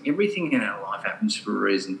realising everything in our life happens for a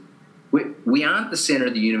reason. We aren't the centre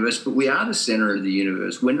of the universe, but we are the centre of the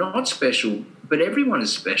universe. We're not special, but everyone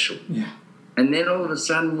is special. Yeah. And then all of a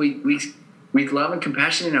sudden, we with love and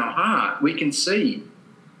compassion in our heart, we can see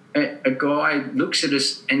a guy looks at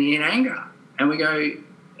us and he's in anger. And we go,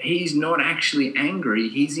 he's not actually angry,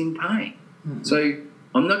 he's in pain. Mm-hmm. So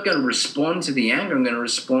I'm not going to respond to the anger, I'm going to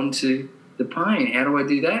respond to the pain. How do I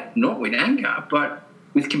do that? Not with anger, but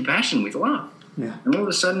with compassion, with love. Yeah. And all of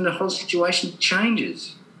a sudden the whole situation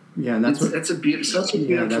changes. Yeah, and that's a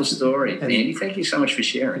beautiful story. Andy, thank you so much for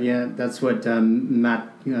sharing. Yeah, that's what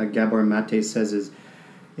Gabor Mate says is,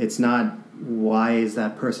 it's not why is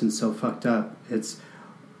that person so fucked up. It's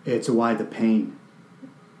why the pain,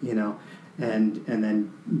 and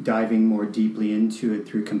then diving more deeply into it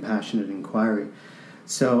through compassionate inquiry.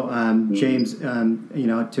 So, James,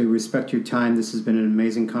 to respect your time, this has been an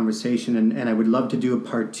amazing conversation, and I would love to do a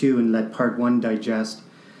part 2 and let part 1 digest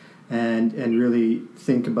and really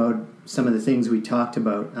think about some of the things we talked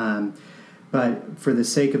about. But for the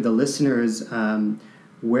sake of the listeners,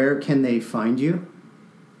 where can they find you?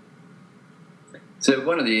 So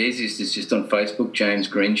one of the easiest is just on Facebook, James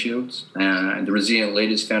Greenshields. The Resilient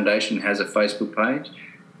Leaders Foundation has a Facebook page,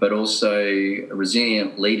 but also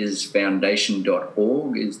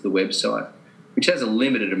resilientleadersfoundation.org is the website. which has a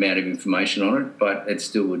limited amount of information on it, but it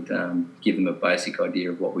still would give them a basic idea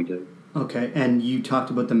of what we do. Okay, and you talked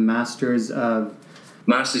about the Masters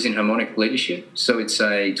in Harmonic Leadership. So it's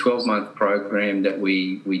a 12-month program that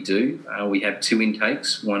we do. We have 2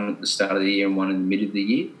 intakes, one at the start of the year and one in the mid of the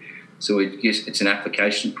year. So it's an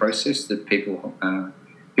application process that people who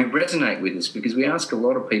resonate with us, because we ask a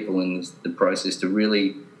lot of people in the process to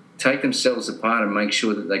really take themselves apart and make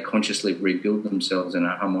sure that they consciously rebuild themselves in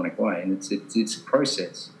a harmonic way. And it's a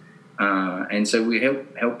process. And so we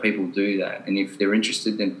help people do that. And if they're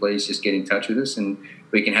interested, then please just get in touch with us and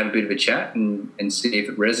we can have a bit of a chat and see if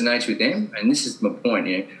it resonates with them. And this is my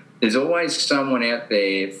point. There's always someone out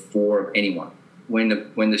there for anyone. When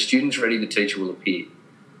the student's ready, the teacher will appear.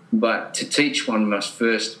 But to teach, one must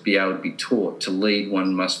first be able to be taught. To lead,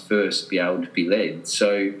 one must first be able to be led.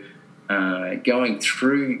 So going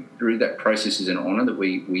through that process is an honour that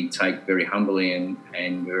we take very humbly and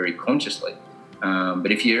very consciously.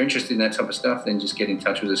 But if you're interested in that type of stuff, then just get in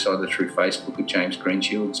touch with us either through Facebook at James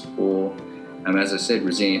Greenshields or, as I said,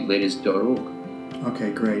 resilientleaders.org.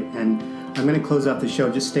 Okay, great. And I'm going to close out the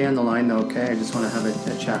show. Just stay on the line, though, okay? I just want to have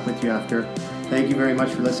a chat with you after. Thank you very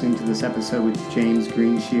much for listening to this episode with James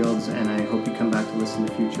Greenshields, and I hope you come back to listen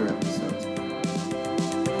to future episodes.